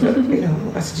 And I said, "But, you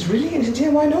know," I said, "Really?" And he said, "Yeah,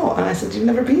 why not?" And I said, "You've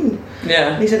never been."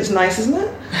 Yeah. And he said, "It's nice, isn't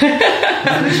it?"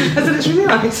 I said, "It's really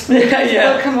nice."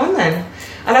 Yeah. Well, come on then.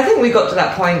 And I think we got to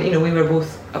that point. You know, we were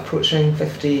both approaching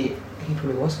 50. He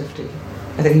probably was 50.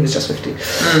 I think he was just 50.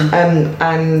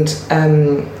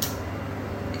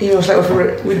 You know, it's like if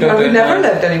we've never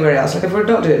lived anywhere else. Like if we're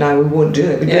not doing it now, we won't do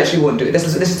it. We actually won't do it. This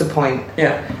is the point.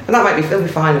 Yeah. And that it'll be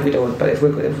fine if we don't. But if we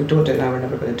don't do it now, we're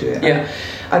never going to do it. Yeah.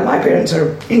 And my parents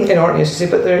are in Orkney, as you say,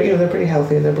 but they're pretty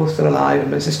healthy and they're both still alive. And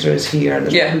my sister is here. And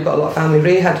we've got a lot of family.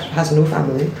 Ray has no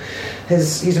family.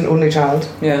 He's an only child.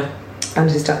 Yeah. And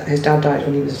his dad died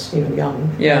when he was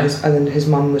young. Yeah. And then his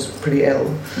mum was pretty ill,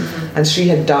 and she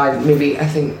had died maybe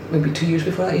 2 years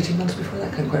before that, 18 months before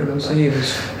that. I can't quite remember.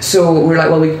 So we were like,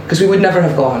 well, because we would never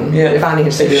have gone. Yeah. If Annie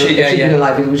had stayed, if she'd been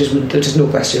alive, there's just no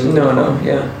question.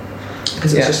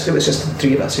 Because it was just the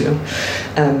three of us, you know.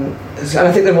 And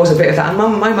I think there was a bit of that. And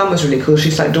my mum was really cool.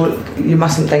 She's like, you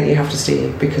mustn't think you have to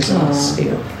stay because of us,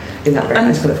 you know. In that very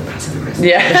nice kind of passive aggressive.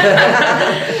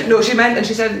 Yeah. No, she meant, and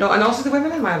she said no, and also the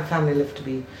women in my family live to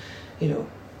be, you know,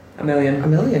 a million.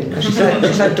 And she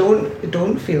said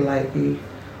don't feel like you.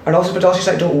 But also she's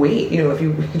like, don't wait. You know, if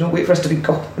you don't wait for us to be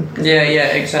gone. Yeah,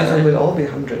 exactly. Then we'll all be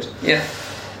 100. Yeah.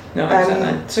 No,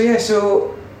 exactly.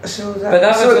 So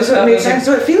it made sense.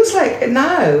 So it feels like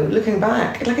now, looking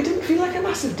back, like it didn't feel like a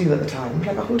massive deal at the time.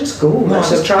 Like, we'll just go.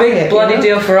 Let's just try it. Big bloody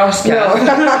deal for us, Kat.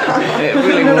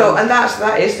 No, and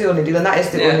that is the only deal, and that is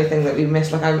the only thing that we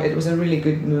missed. Like, it was a really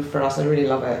good move for us. I really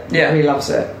love it. Yeah, he really loves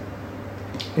it.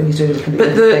 he's doing a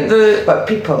completely different thing. But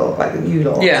people like you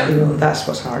lot, that's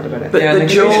what's hard about it. But the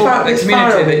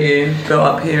community that you built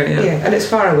up here, and it's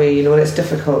far away, and it's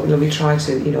difficult. We try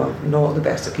to, I'm not the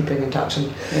best at keeping in touch,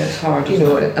 and it's hard,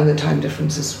 and the time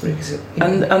difference is really.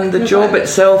 And the job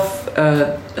itself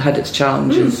had its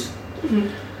challenges. Mm-hmm.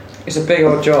 It's a big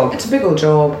old job. It's a big old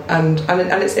job, and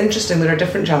it's interesting. There are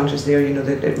different challenges there.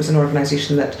 It was an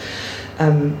organisation that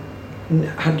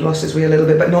had lost its way a little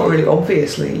bit, but not really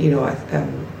obviously.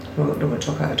 I don't want to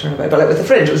talk out of turn about it, but with the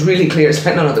Fringe, it was really clear. It's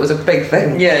like, no, that was a big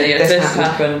thing. This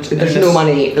happened. There's no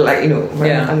money,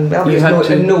 and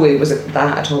no way was it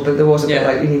that at all. But there was a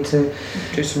bit you need to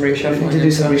do some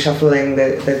reshuffling.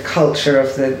 The culture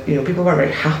of the people weren't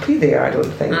very happy there. I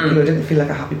don't think it didn't feel like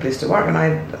a happy place to work, and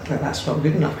I think that's not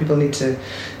good enough. People need to.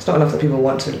 It's not enough that people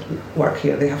want to work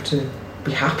here. They have to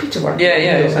be happy to work.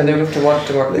 And they have to want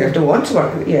to work. They have to want to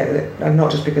work. And not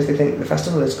just because they think the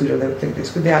festival is good or they think it's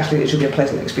good. It should be a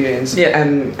pleasant experience.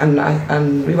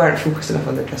 And we weren't focused enough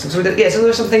on the festival. So so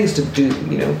there's some things to do.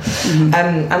 Mm-hmm.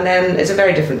 And then it's a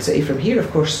very different city from here,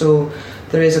 of course. So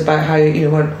there is about how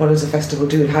what does a festival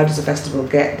do and how does a festival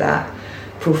get that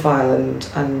profile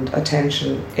and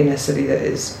attention in a city that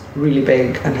is really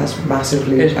big and has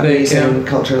massively amazing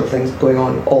cultural things going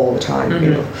on all the time.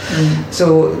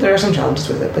 So there are some challenges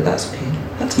with it, but that's okay.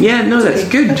 That's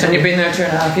good. And you've been there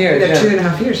 2.5 years.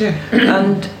 2.5 years,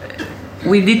 And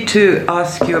we need to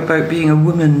ask you about being a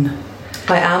woman.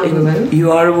 I am a woman.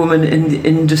 You are a woman in the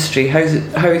industry. How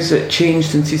has it changed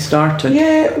since you started?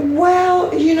 Yeah, well,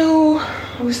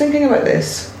 I was thinking about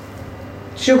this.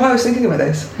 Do you know why I was thinking about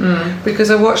this?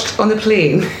 Because I watched on the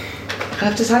plane.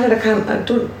 I've decided I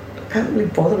can't really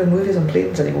bother with movies on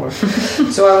planes anymore.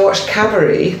 So I watched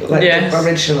Cabaret, the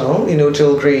original,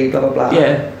 Joel Grey, blah blah blah,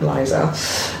 Liza,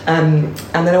 and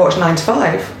then I watched 9 to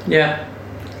 5. Yeah.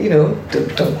 Which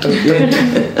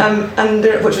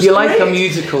was you great. like a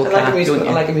musical? I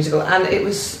like a musical, and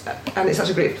it's such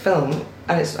a great film.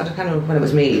 And I don't know when it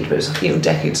was made, but it was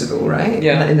decades ago, right?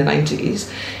 Yeah. In the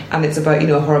 90s, and it's about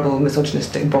a horrible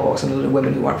misogynistic boss and a lot of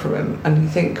women who work for him, and you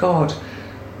think, God,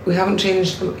 we haven't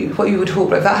changed what you would hope.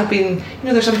 But if that had been,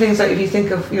 there's some things like if you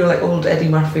think of like old Eddie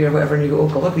Murphy or whatever, and you go, oh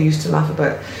God, we used to laugh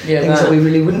about things that we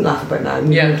really wouldn't laugh about now.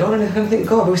 And you go, and I kind of think,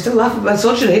 God, but we still laugh about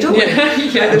misogyny, don't we?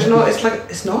 There's not.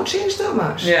 It's not changed that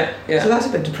much. Yeah. So that's a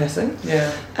bit depressing.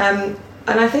 Yeah.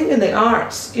 And I think in the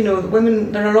arts,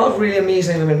 women, there are a lot of really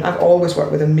amazing women. I've always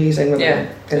worked with amazing women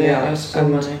in the arts. So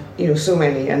many. So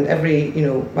many. And every,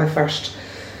 my first,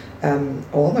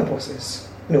 all my bosses.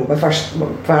 No, my first,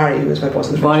 Barry, who was my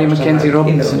boss. Barry Mackenzie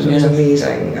Robinson. It was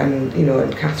amazing. And,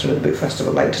 and Catherine at the Book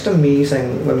Festival, just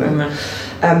amazing women.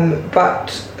 But,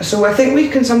 so I think we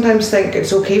can sometimes think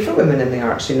it's okay for women in the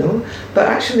arts, but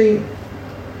actually,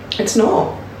 it's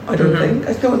not. I don't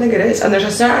think it is. And there's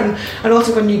a certain, and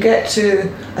also when you get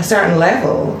to a certain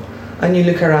level and you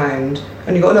look around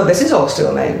and you go, no, this is all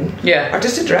still men. Yeah.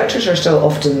 Artistic directors are still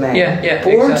often men. Yeah.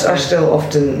 Boards are still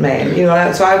often men.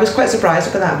 So I was quite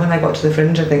surprised by that when I got to the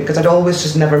Fringe, I think, because I'd always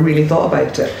just never really thought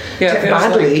about it.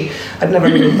 Badly, I'd never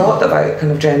really thought about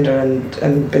kind of gender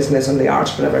and business and the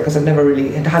arts, whatever, because it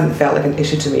hadn't felt like an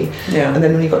issue to me. Yeah. And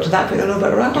then when you got to that point,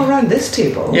 but around this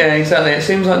table. Yeah, exactly. It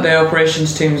seems like the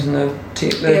operations teams and the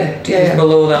teams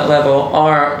below that level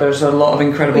there's a lot of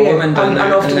incredible women down there.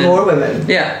 And often more women.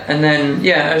 Yeah, and then,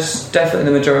 there's definitely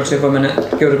the majority of women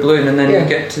at Gilded Balloon, and then you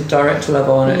get to director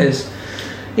level and it is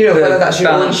whether that's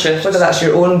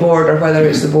your own board or whether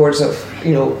it's the boards of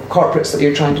corporates that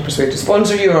you're trying to persuade to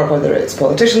sponsor you, or whether it's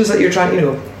politicians that you're trying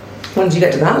once you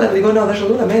get to that level you go, no, there's a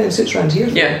lot of men in suits around here.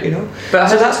 But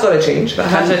so that's got to change. But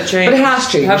has it changed? But it has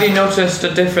changed. Have you noticed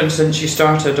a difference since you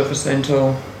started, obviously,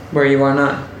 until where you are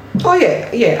now? Oh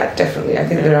yeah, definitely. I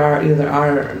think there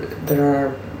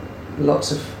are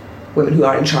lots of women who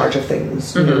are in charge of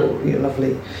things.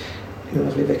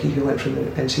 Lovely Vicky, who went from the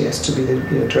NCS to be the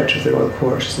director of the Royal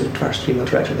Court. She's the first female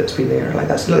director that's been there.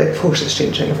 Of course it's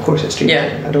changing.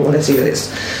 Yeah. I don't want to say that it's.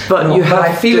 But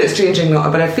I feel it's changing.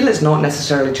 But I feel it's not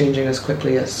necessarily changing as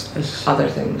quickly as other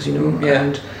things.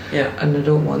 And I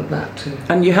don't want that to.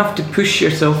 And you have to push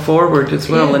yourself forward as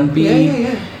well, and be.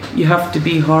 You have to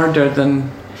be harder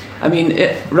than. I mean,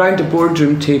 round a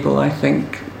boardroom table, I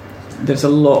think there's a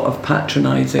lot of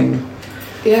patronising.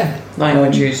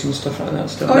 Language use and stuff like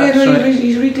that.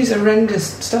 You read these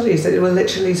horrendous studies that will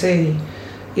literally say,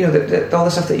 that all the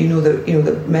stuff that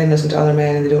that men listen to other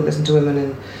men and they don't listen to women,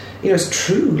 and it's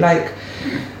true. I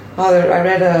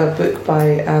read a book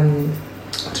by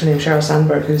what's her name, Sheryl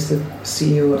Sandberg, who's the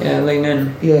CEO of Lean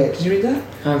In. Yeah, did you read that?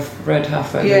 I've read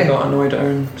half it and I got annoyed at her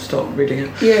and stopped reading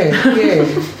it.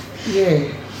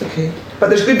 Okay. But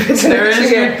there's good bits in it. There is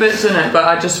good bits in it, but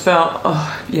I just felt,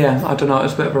 I don't know, it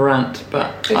was a bit of a rant,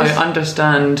 but I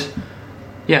understand.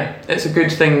 Yeah, it's a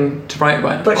good thing to write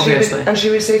about, but obviously. She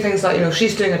would say things like, if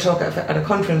she's doing a talk at a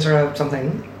conference or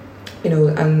something,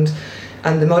 and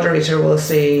the moderator will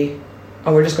say,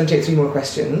 oh, we're just going to take 3 more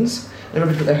questions, and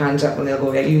everybody put their hands up and they'll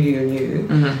go, yeah, you, and you,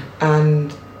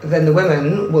 and then the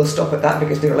women will stop at that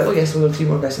because they're like, oh yes, we'll have 3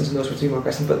 more questions, and those were 3 more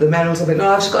questions, but the men will say,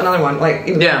 no, I've just got another one, like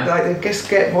they just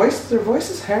get their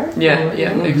voices heard. Exactly.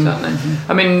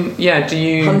 I mean, do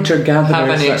you hunter-gatherers have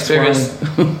any experience?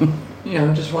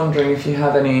 I'm just wondering if you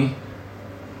have any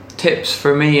tips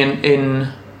for me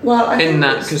in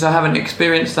that, because I haven't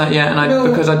experienced that yet, and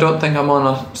because I don't think I'm on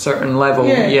a certain level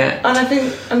yet. And I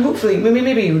think, and hopefully,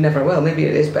 maybe you never will. Maybe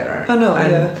it is better. I know.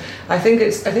 I think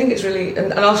it's really,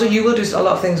 and also you will do a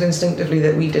lot of things instinctively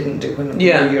that we didn't do when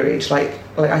we were your age. Like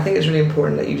I think it's really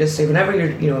important that you just say whenever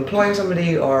you're employing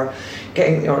somebody or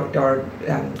getting or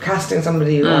casting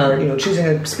somebody or choosing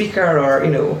a speaker or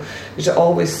you should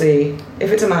always say,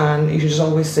 if it's a man, you should just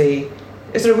always say,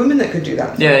 is there a woman that could do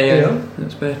that?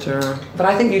 That's better. But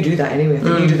I think you do that anyway. I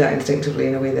think you do that instinctively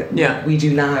in a way that we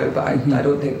do now. But I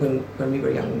don't think when we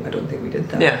were young, I don't think we did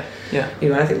that.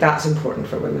 And I think that's important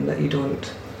for women, that you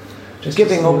don't just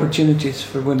giving opportunities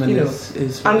for women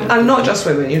is and not just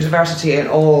women. Diversity in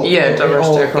all.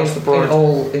 Diversity across the board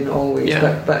in all ways.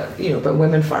 But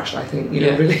women first. I think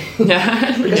really.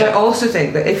 Because I also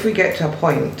think that if we get to a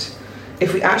point,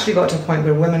 if we actually got to a point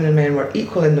where women and men were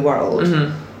equal in the world.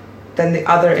 Then the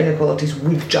other inequalities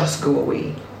would just go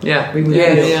away. We would, do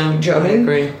you know what I mean? I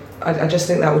agree. I just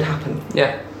think that would happen.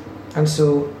 And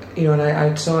so, and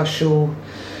I saw a show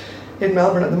in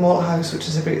Melbourne at the Malt House, which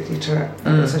is a great theatre.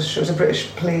 It's a British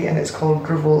play, and it's called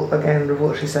Revolt,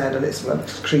 She Said, and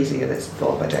it's crazy, and it's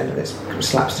all about gender, and it's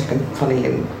slapstick and funny,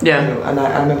 and and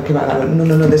I remember coming out and I went,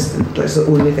 no, this is the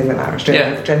only thing that matters.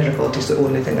 Gender equality is the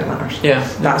only thing that matters.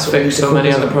 That's what we need to so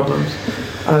many other problems.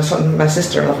 And I was talking to my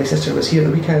sister, lovely sister, was here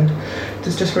the weekend,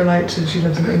 just for a night. She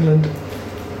lives in England,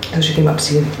 and she came up to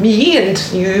see me and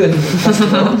you and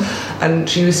and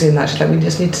she was saying that she's like, we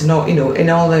just need to not, in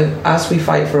all the, as we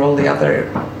fight for all the other,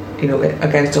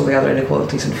 against all the other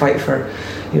inequalities and fight for,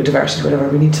 diversity, whatever,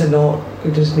 we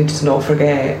just need to not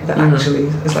forget that actually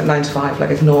it's like 9 to 5.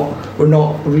 Like we're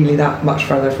not really that much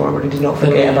further forward. We need to not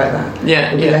forget about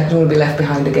that. Don't want to be left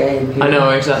behind again. I know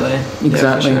exactly.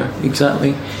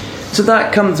 Exactly. So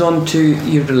that comes on to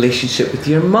your relationship with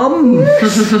your mum.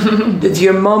 Did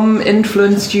your mum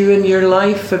influence you in your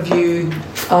life? Have you?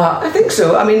 I think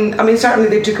so. I mean, certainly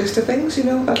they took us to things,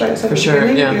 about for sure.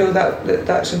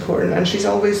 That's important. And she's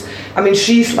always. I mean,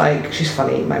 she's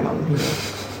funny. My mum.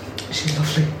 She's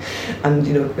lovely, and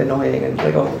annoying, and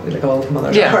like all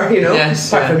mothers are.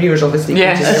 Apart from yours, obviously.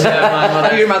 Yes. My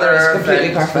mother. Your mother is completely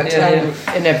perfect.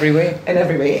 In every way. In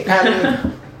every way.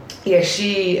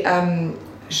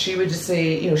 She would just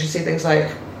say, she'd say things like,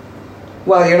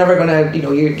 well, you're never going to,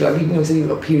 say you've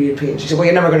got period pain. She said, well,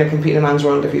 you're never going to compete in a man's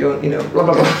world if you don't, blah,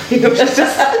 blah, blah. She's just,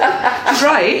 she's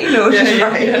right, she's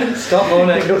right. Yeah. Stop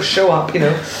moaning. You don't show up, take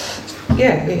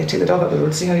the dog up the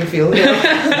road, see how you feel.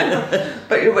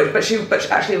 But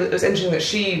actually, it was interesting that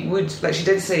she would, she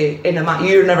did say,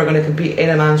 you're never going to compete in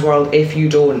a man's world if you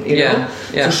don't,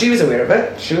 So she was aware of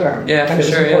it, sure. And it was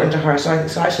important to her. So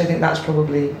I actually think that's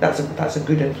probably that's a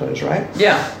good influence, right?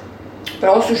 Yeah.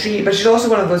 But she's also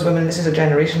one of those women. This is a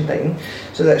generation thing,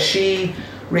 so that she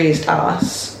raised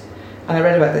us, and I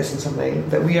read about this in something,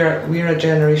 that we're a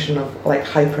generation of like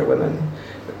hyper women.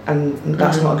 And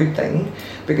that's not a good thing,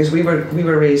 because we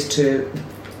were raised to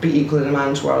be equal in a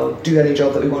man's world, do any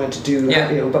job that we wanted to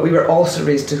do, but we were also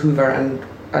raised to hoover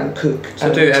and cook.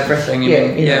 To do everything,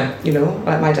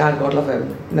 like my dad, God love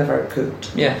him, never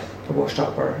cooked. Or washed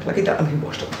up, or he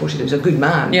washed up, of course he was a good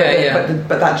man.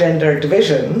 But that gender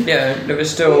division. There was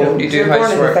still, you do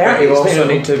housework, but you also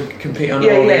need to compete on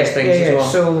all these things as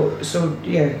well. So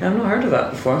I've not heard of that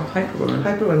before,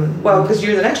 hyperwomen. Well, because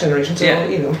you're the next generation, so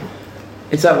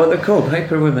Is that what they're called?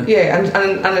 Hyper women? Yeah,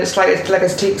 and it's like it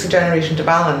takes a generation to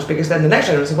balance, because then the next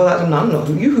generation says, well, that's a man, not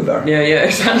you hoover. Yeah,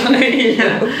 exactly.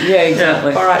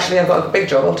 Exactly. Or actually, I've got a big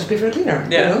job, I'll just pay for a cleaner.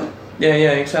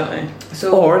 Yeah, exactly.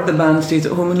 So, or the man stays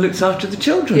at home and looks after the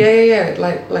children. Yeah.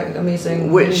 Like amazing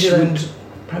New Zealand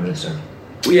Prime Minister.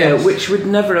 Yeah, which would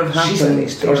never have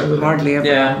happened, or hardly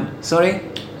ever. Happened. Sorry?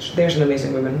 There's an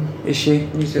amazing woman. Is she?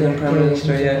 New Zealand Prime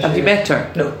Minister, Have you met her?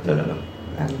 No.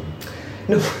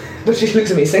 No. but she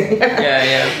looks amazing.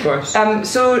 Yeah, of course.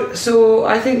 So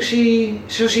I think she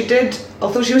did,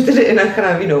 although she did it in a kind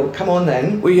of, you know, come on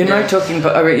then. Well, you're now talking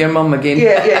about your mum again.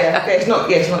 Yeah. It's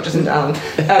not just in Alan.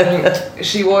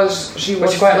 She was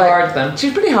quite hard then. She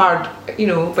was pretty hard, you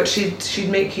know, but she'd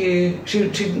make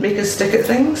us stick at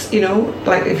things, you know,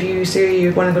 like if you say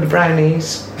you want to go to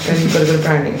Brownies, then you've got to go to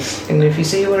Brownies, and if you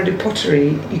say you want to do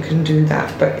pottery, you can do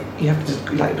that, but you have to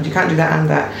but you can't do that,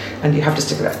 and you have to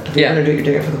stick with that. If you're going to do it, you're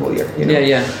doing it for the whole year, you know.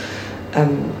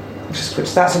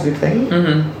 Which that's a good thing.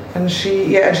 Mm-hmm. And she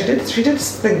did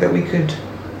think that we could.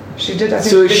 She did. I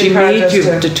think so she made you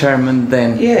determined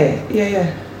then.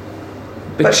 Yeah.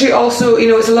 But she also, you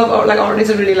know, it's Orkney's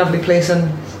a really lovely place,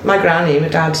 and my granny, my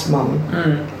dad's mum,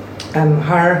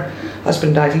 her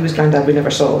husband died. He was granddad we never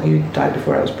saw. He died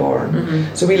before I was born.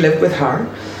 Mm-hmm. So we lived with her.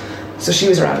 So she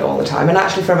was around all the time. And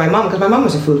actually for my mum, because my mum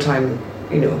was a full-time,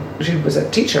 you know, she was a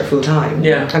teacher full-time.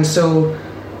 Yeah. And so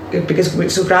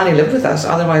Granny lived with us.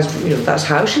 Otherwise, you know, that's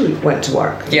how she went to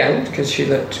work. Yeah, because she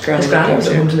looked. Granny was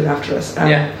at home to look after us.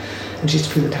 And she used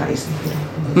to feed the ties and,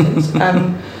 you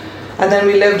know, and then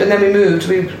we lived, and then we moved.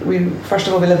 We first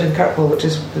of all we lived in Kirkwall, which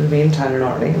is the main town in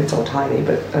Orkney, and it's all tiny.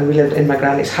 And we lived in my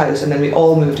granny's house, and then we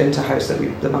all moved into a house that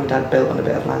mum and dad built on a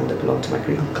bit of land that belonged to my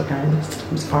great uncle Ernest,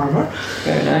 who was a farmer.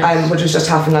 Very nice. Which was just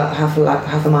half a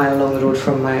mile along the road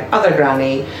from my other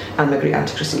granny and my great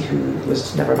auntie Chrissy, who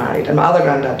was never married, and my other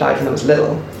granddad died when I was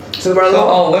little. So there were a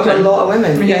lot of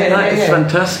women. Yeah, that is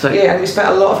fantastic. Yeah, and we spent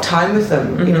a lot of time with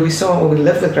them. Mm-hmm. You know, we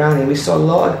lived with Granny. We saw a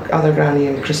lot of other Granny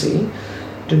and Chrissy.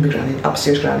 Didn't be Granny,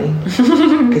 upstairs Granny,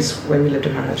 because when we lived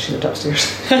in her house, she lived upstairs.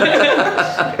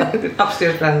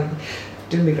 Upstairs Granny,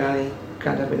 didn't be Granny,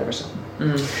 Grandad we never saw,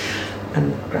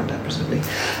 and Grandad presumably.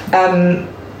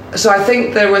 So I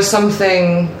think there was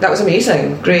something that was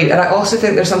amazing, great, and I also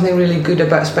think there's something really good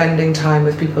about spending time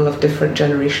with people of different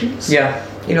generations. Yeah,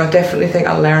 you know, I definitely think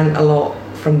I learned a lot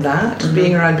from that,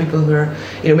 being around people who are,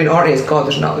 you know, I mean, Orkney is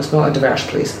it's not a diverse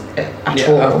place at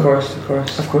all. Of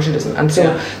course it isn't. And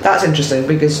so that's interesting,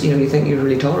 because, you know, you think you're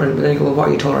really tolerant, but then you go, well, what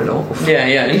are you tolerant of?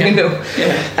 Yeah. You know.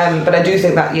 Yeah. But I do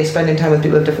think that spending time with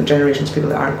people of different generations, people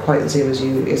that aren't quite the same as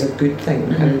you, is a good thing.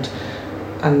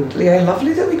 Mm-hmm. And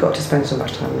lovely that we got to spend so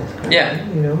much time with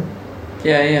Granny, you know.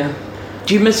 Yeah.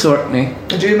 Do you miss Orkney?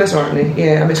 I do miss Orkney.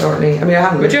 Yeah, I miss Orkney. I mean, I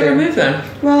haven't. Would you ever move there?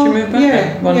 Well, would you move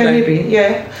back one day? Maybe.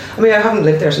 Yeah. I mean, I haven't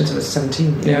lived there since I was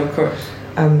 17. Yeah, of course.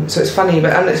 So it's funny,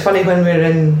 and it's funny when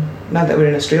now that we're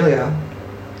in Australia,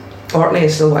 Orkney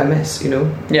is still what I miss. You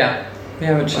know. Yeah.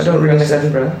 Which I don't really miss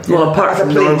Edinburgh. Well, apart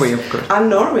from Norway, of course. And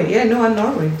Norway. Yeah, no, and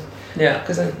Norway. Yeah.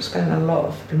 Because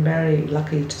I've been very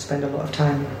lucky to spend a lot of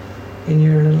time in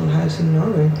your little house in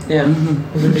Norway. Yeah.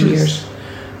 Over the years.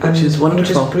 Which is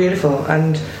wonderful. Which is beautiful.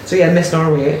 And so I miss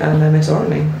Norway and I miss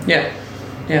Orkney. Yeah.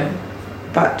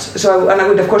 But I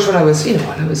would, of course, when I was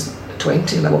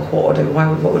 20, like, what would I do?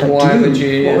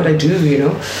 What would I do? You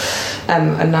know.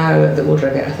 And now the older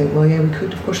I get, I think, well, yeah, we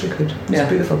could. Of course, we could. It's a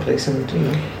beautiful place, and you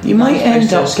know. You might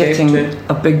end up getting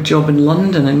a big job in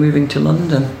London and moving to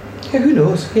London. Yeah, who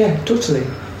knows? Yeah, totally.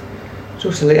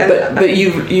 And, but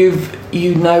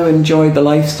you now enjoy the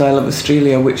lifestyle of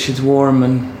Australia, which is warm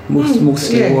and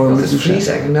mostly warm. It's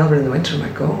freezing in Melbourne in the winter. My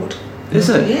God, is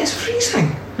it? Yeah, it's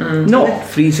freezing. Not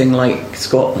freezing like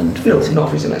Scotland. No, not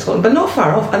freezing like Scotland, but not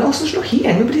far off. And also, there's no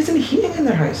heating. Nobody has any heating in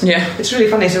their house. Yeah, it's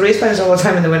really funny. So Ray spends all the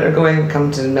time in the winter going,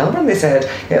 "Come to Melbourne." They said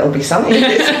it'll be sunny.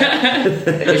 It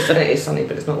is sunny,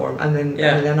 but it's not warm. And then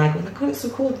I go, "Oh my God, it's so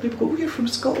cold." People go, "Oh, you're from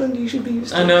Scotland. You should be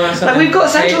used to." I know. Like, we've got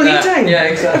central heating. Yeah,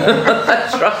 exactly.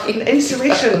 That's right. And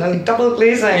insulation and double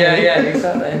glazing. Yeah,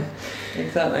 exactly.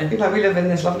 Exactly. Like, we live in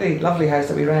this lovely house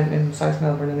that we rent in South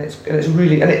Melbourne, and it's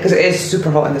really, because it is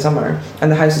super hot in the summer, and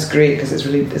the house is great because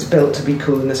it's built to be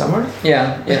cool in the summer.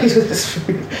 Yeah. It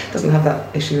doesn't have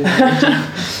that issue.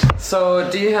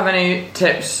 So, do you have any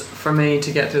tips for me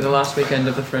to get through the last weekend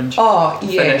of the Fringe? Oh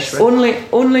yes,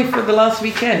 only for the last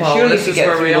weekend. Well, surely this to is get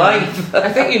where through we life.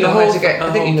 I think you know how to get.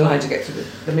 I think you know time. how to get through.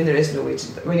 I mean, there is no way to.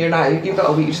 When you're now, you've got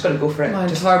a week. You just got to go for it. My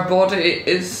entire body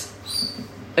is.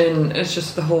 It's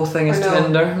just the whole thing is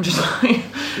tender. I'm just like,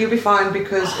 you'll be fine,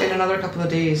 because in another couple of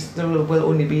days there will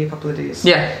only be a couple of days.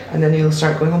 Yeah, and then you'll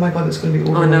start going, oh my God, it's going to be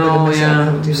over. I know.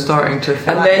 I'm starting to.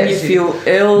 And then you feel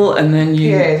ill, and then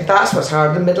you. Yeah, that's what's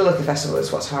hard. The middle of the festival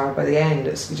is what's hard. By the end,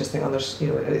 you just think, oh, there's,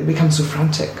 it becomes so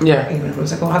frantic. Yeah,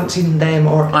 everyone's like, oh, I haven't seen them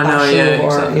or I know, that show, or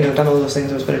exactly. Done all those things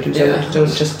I was going to do. So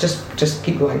just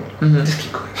keep going. Mm-hmm. Just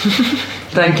keep going.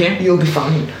 Thank you. You'll be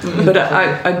fine. But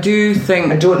I do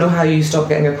think I don't know how you stop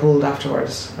getting a cold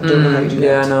afterwards. I don't know how you do that.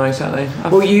 Yeah, no, exactly.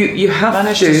 Well, you have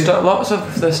managed to stop. Lots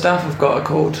of the staff have got a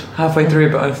cold halfway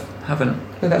through, but I haven't.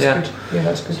 No, that's good. Yeah,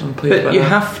 that's good. But you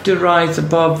have to rise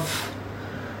above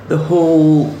the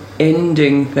whole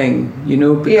ending thing,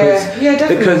 because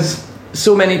definitely. Because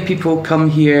so many people come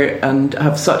here and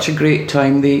have such a great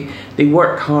time. They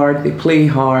work hard, they play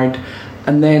hard,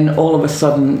 and then all of a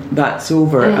sudden that's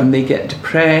over, and they get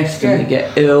depressed and they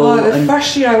get ill. Well, the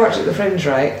first year I worked at the Fringe,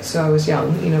 right? So I was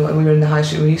young, and we were in the high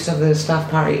street. We used to have the staff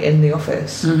party in the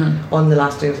office on the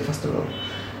last day of the festival.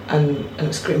 And it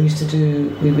was great.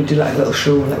 We would do like a little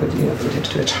show, and we had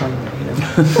to do a turn.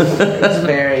 It was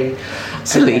very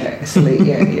silly,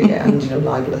 and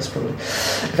libelous probably.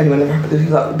 If anyone ever heard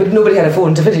that, but nobody had a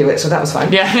phone to video it, so that was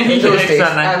fine. Yeah, exactly.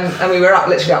 And we were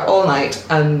literally up all night,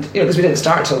 and because we didn't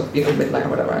start till midnight or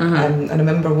whatever. And I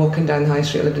remember walking down the high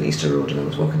street. I lived in Easter Road, and I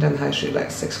was walking down the high street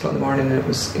like 6 o'clock in the morning, and it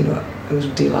was it was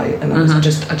daylight, and I was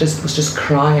just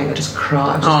crying. I just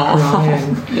cried.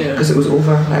 Crying because it was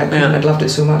over. I'd loved it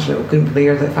so much. I couldn't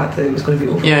bear the fact that it was going to be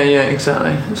over. Yeah,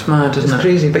 exactly. It's mad, isn't it? It's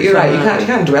crazy, but you're right. You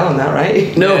can't dwell on that,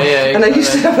 right? No. Yeah, exactly. And I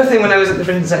used to have a thing when I was at the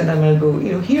Fringe sitting down, and I'd go,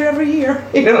 here every year,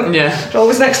 Yeah.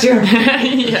 always next year.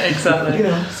 Yeah, exactly.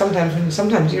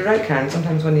 Sometimes you're right, Karen.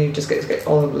 Sometimes when you just get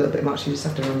all a little bit much, you just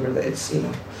have to remember that it's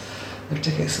they're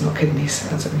tickets, not kidneys.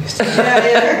 That's what we used to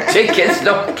say. Yeah. Tickets,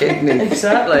 not kidneys.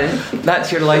 Exactly.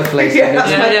 That's your life lesson. Yeah.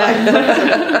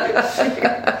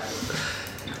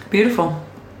 Beautiful.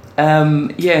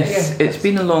 Yes, it's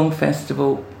been a long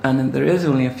festival, and there is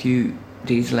only a few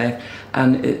days left,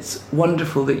 and it's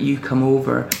wonderful that you come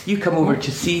over. You come over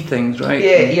to see things, right?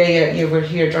 Yeah. We're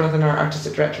here. Jonathan, our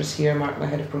artistic director, is here. Mark, my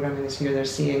head of programming, is here. They're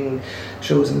seeing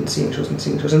shows, and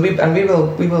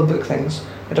we will book things.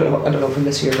 I don't know from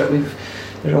this year, but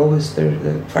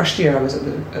the first year I was at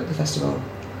the festival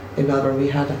in Melbourne, we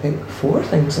had I think 4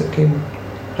 things that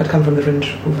had come from the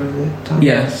Fringe over the time.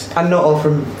 Yes, and not all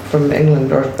from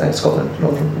England or Scotland,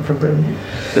 not from Britain.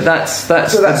 But that's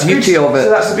the beauty of it. So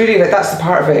that's the beauty of it. That's the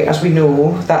part of it. As we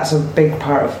know, that's a big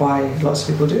part of why lots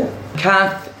of people do it.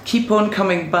 Kath, keep on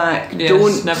coming back. Yes,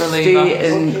 don't never stay leave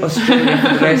in Australia for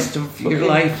the rest of your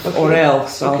life, or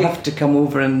else I'll have to come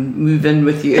over and move in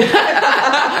with you.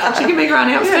 She can be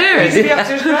granny upstairs. Be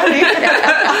upstairs granny.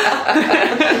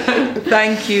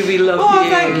 Thank you, we love you.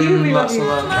 Thank you, we love you.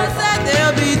 Mama said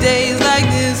there'll be days like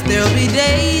this, there'll be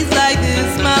days like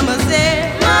this, Mama said.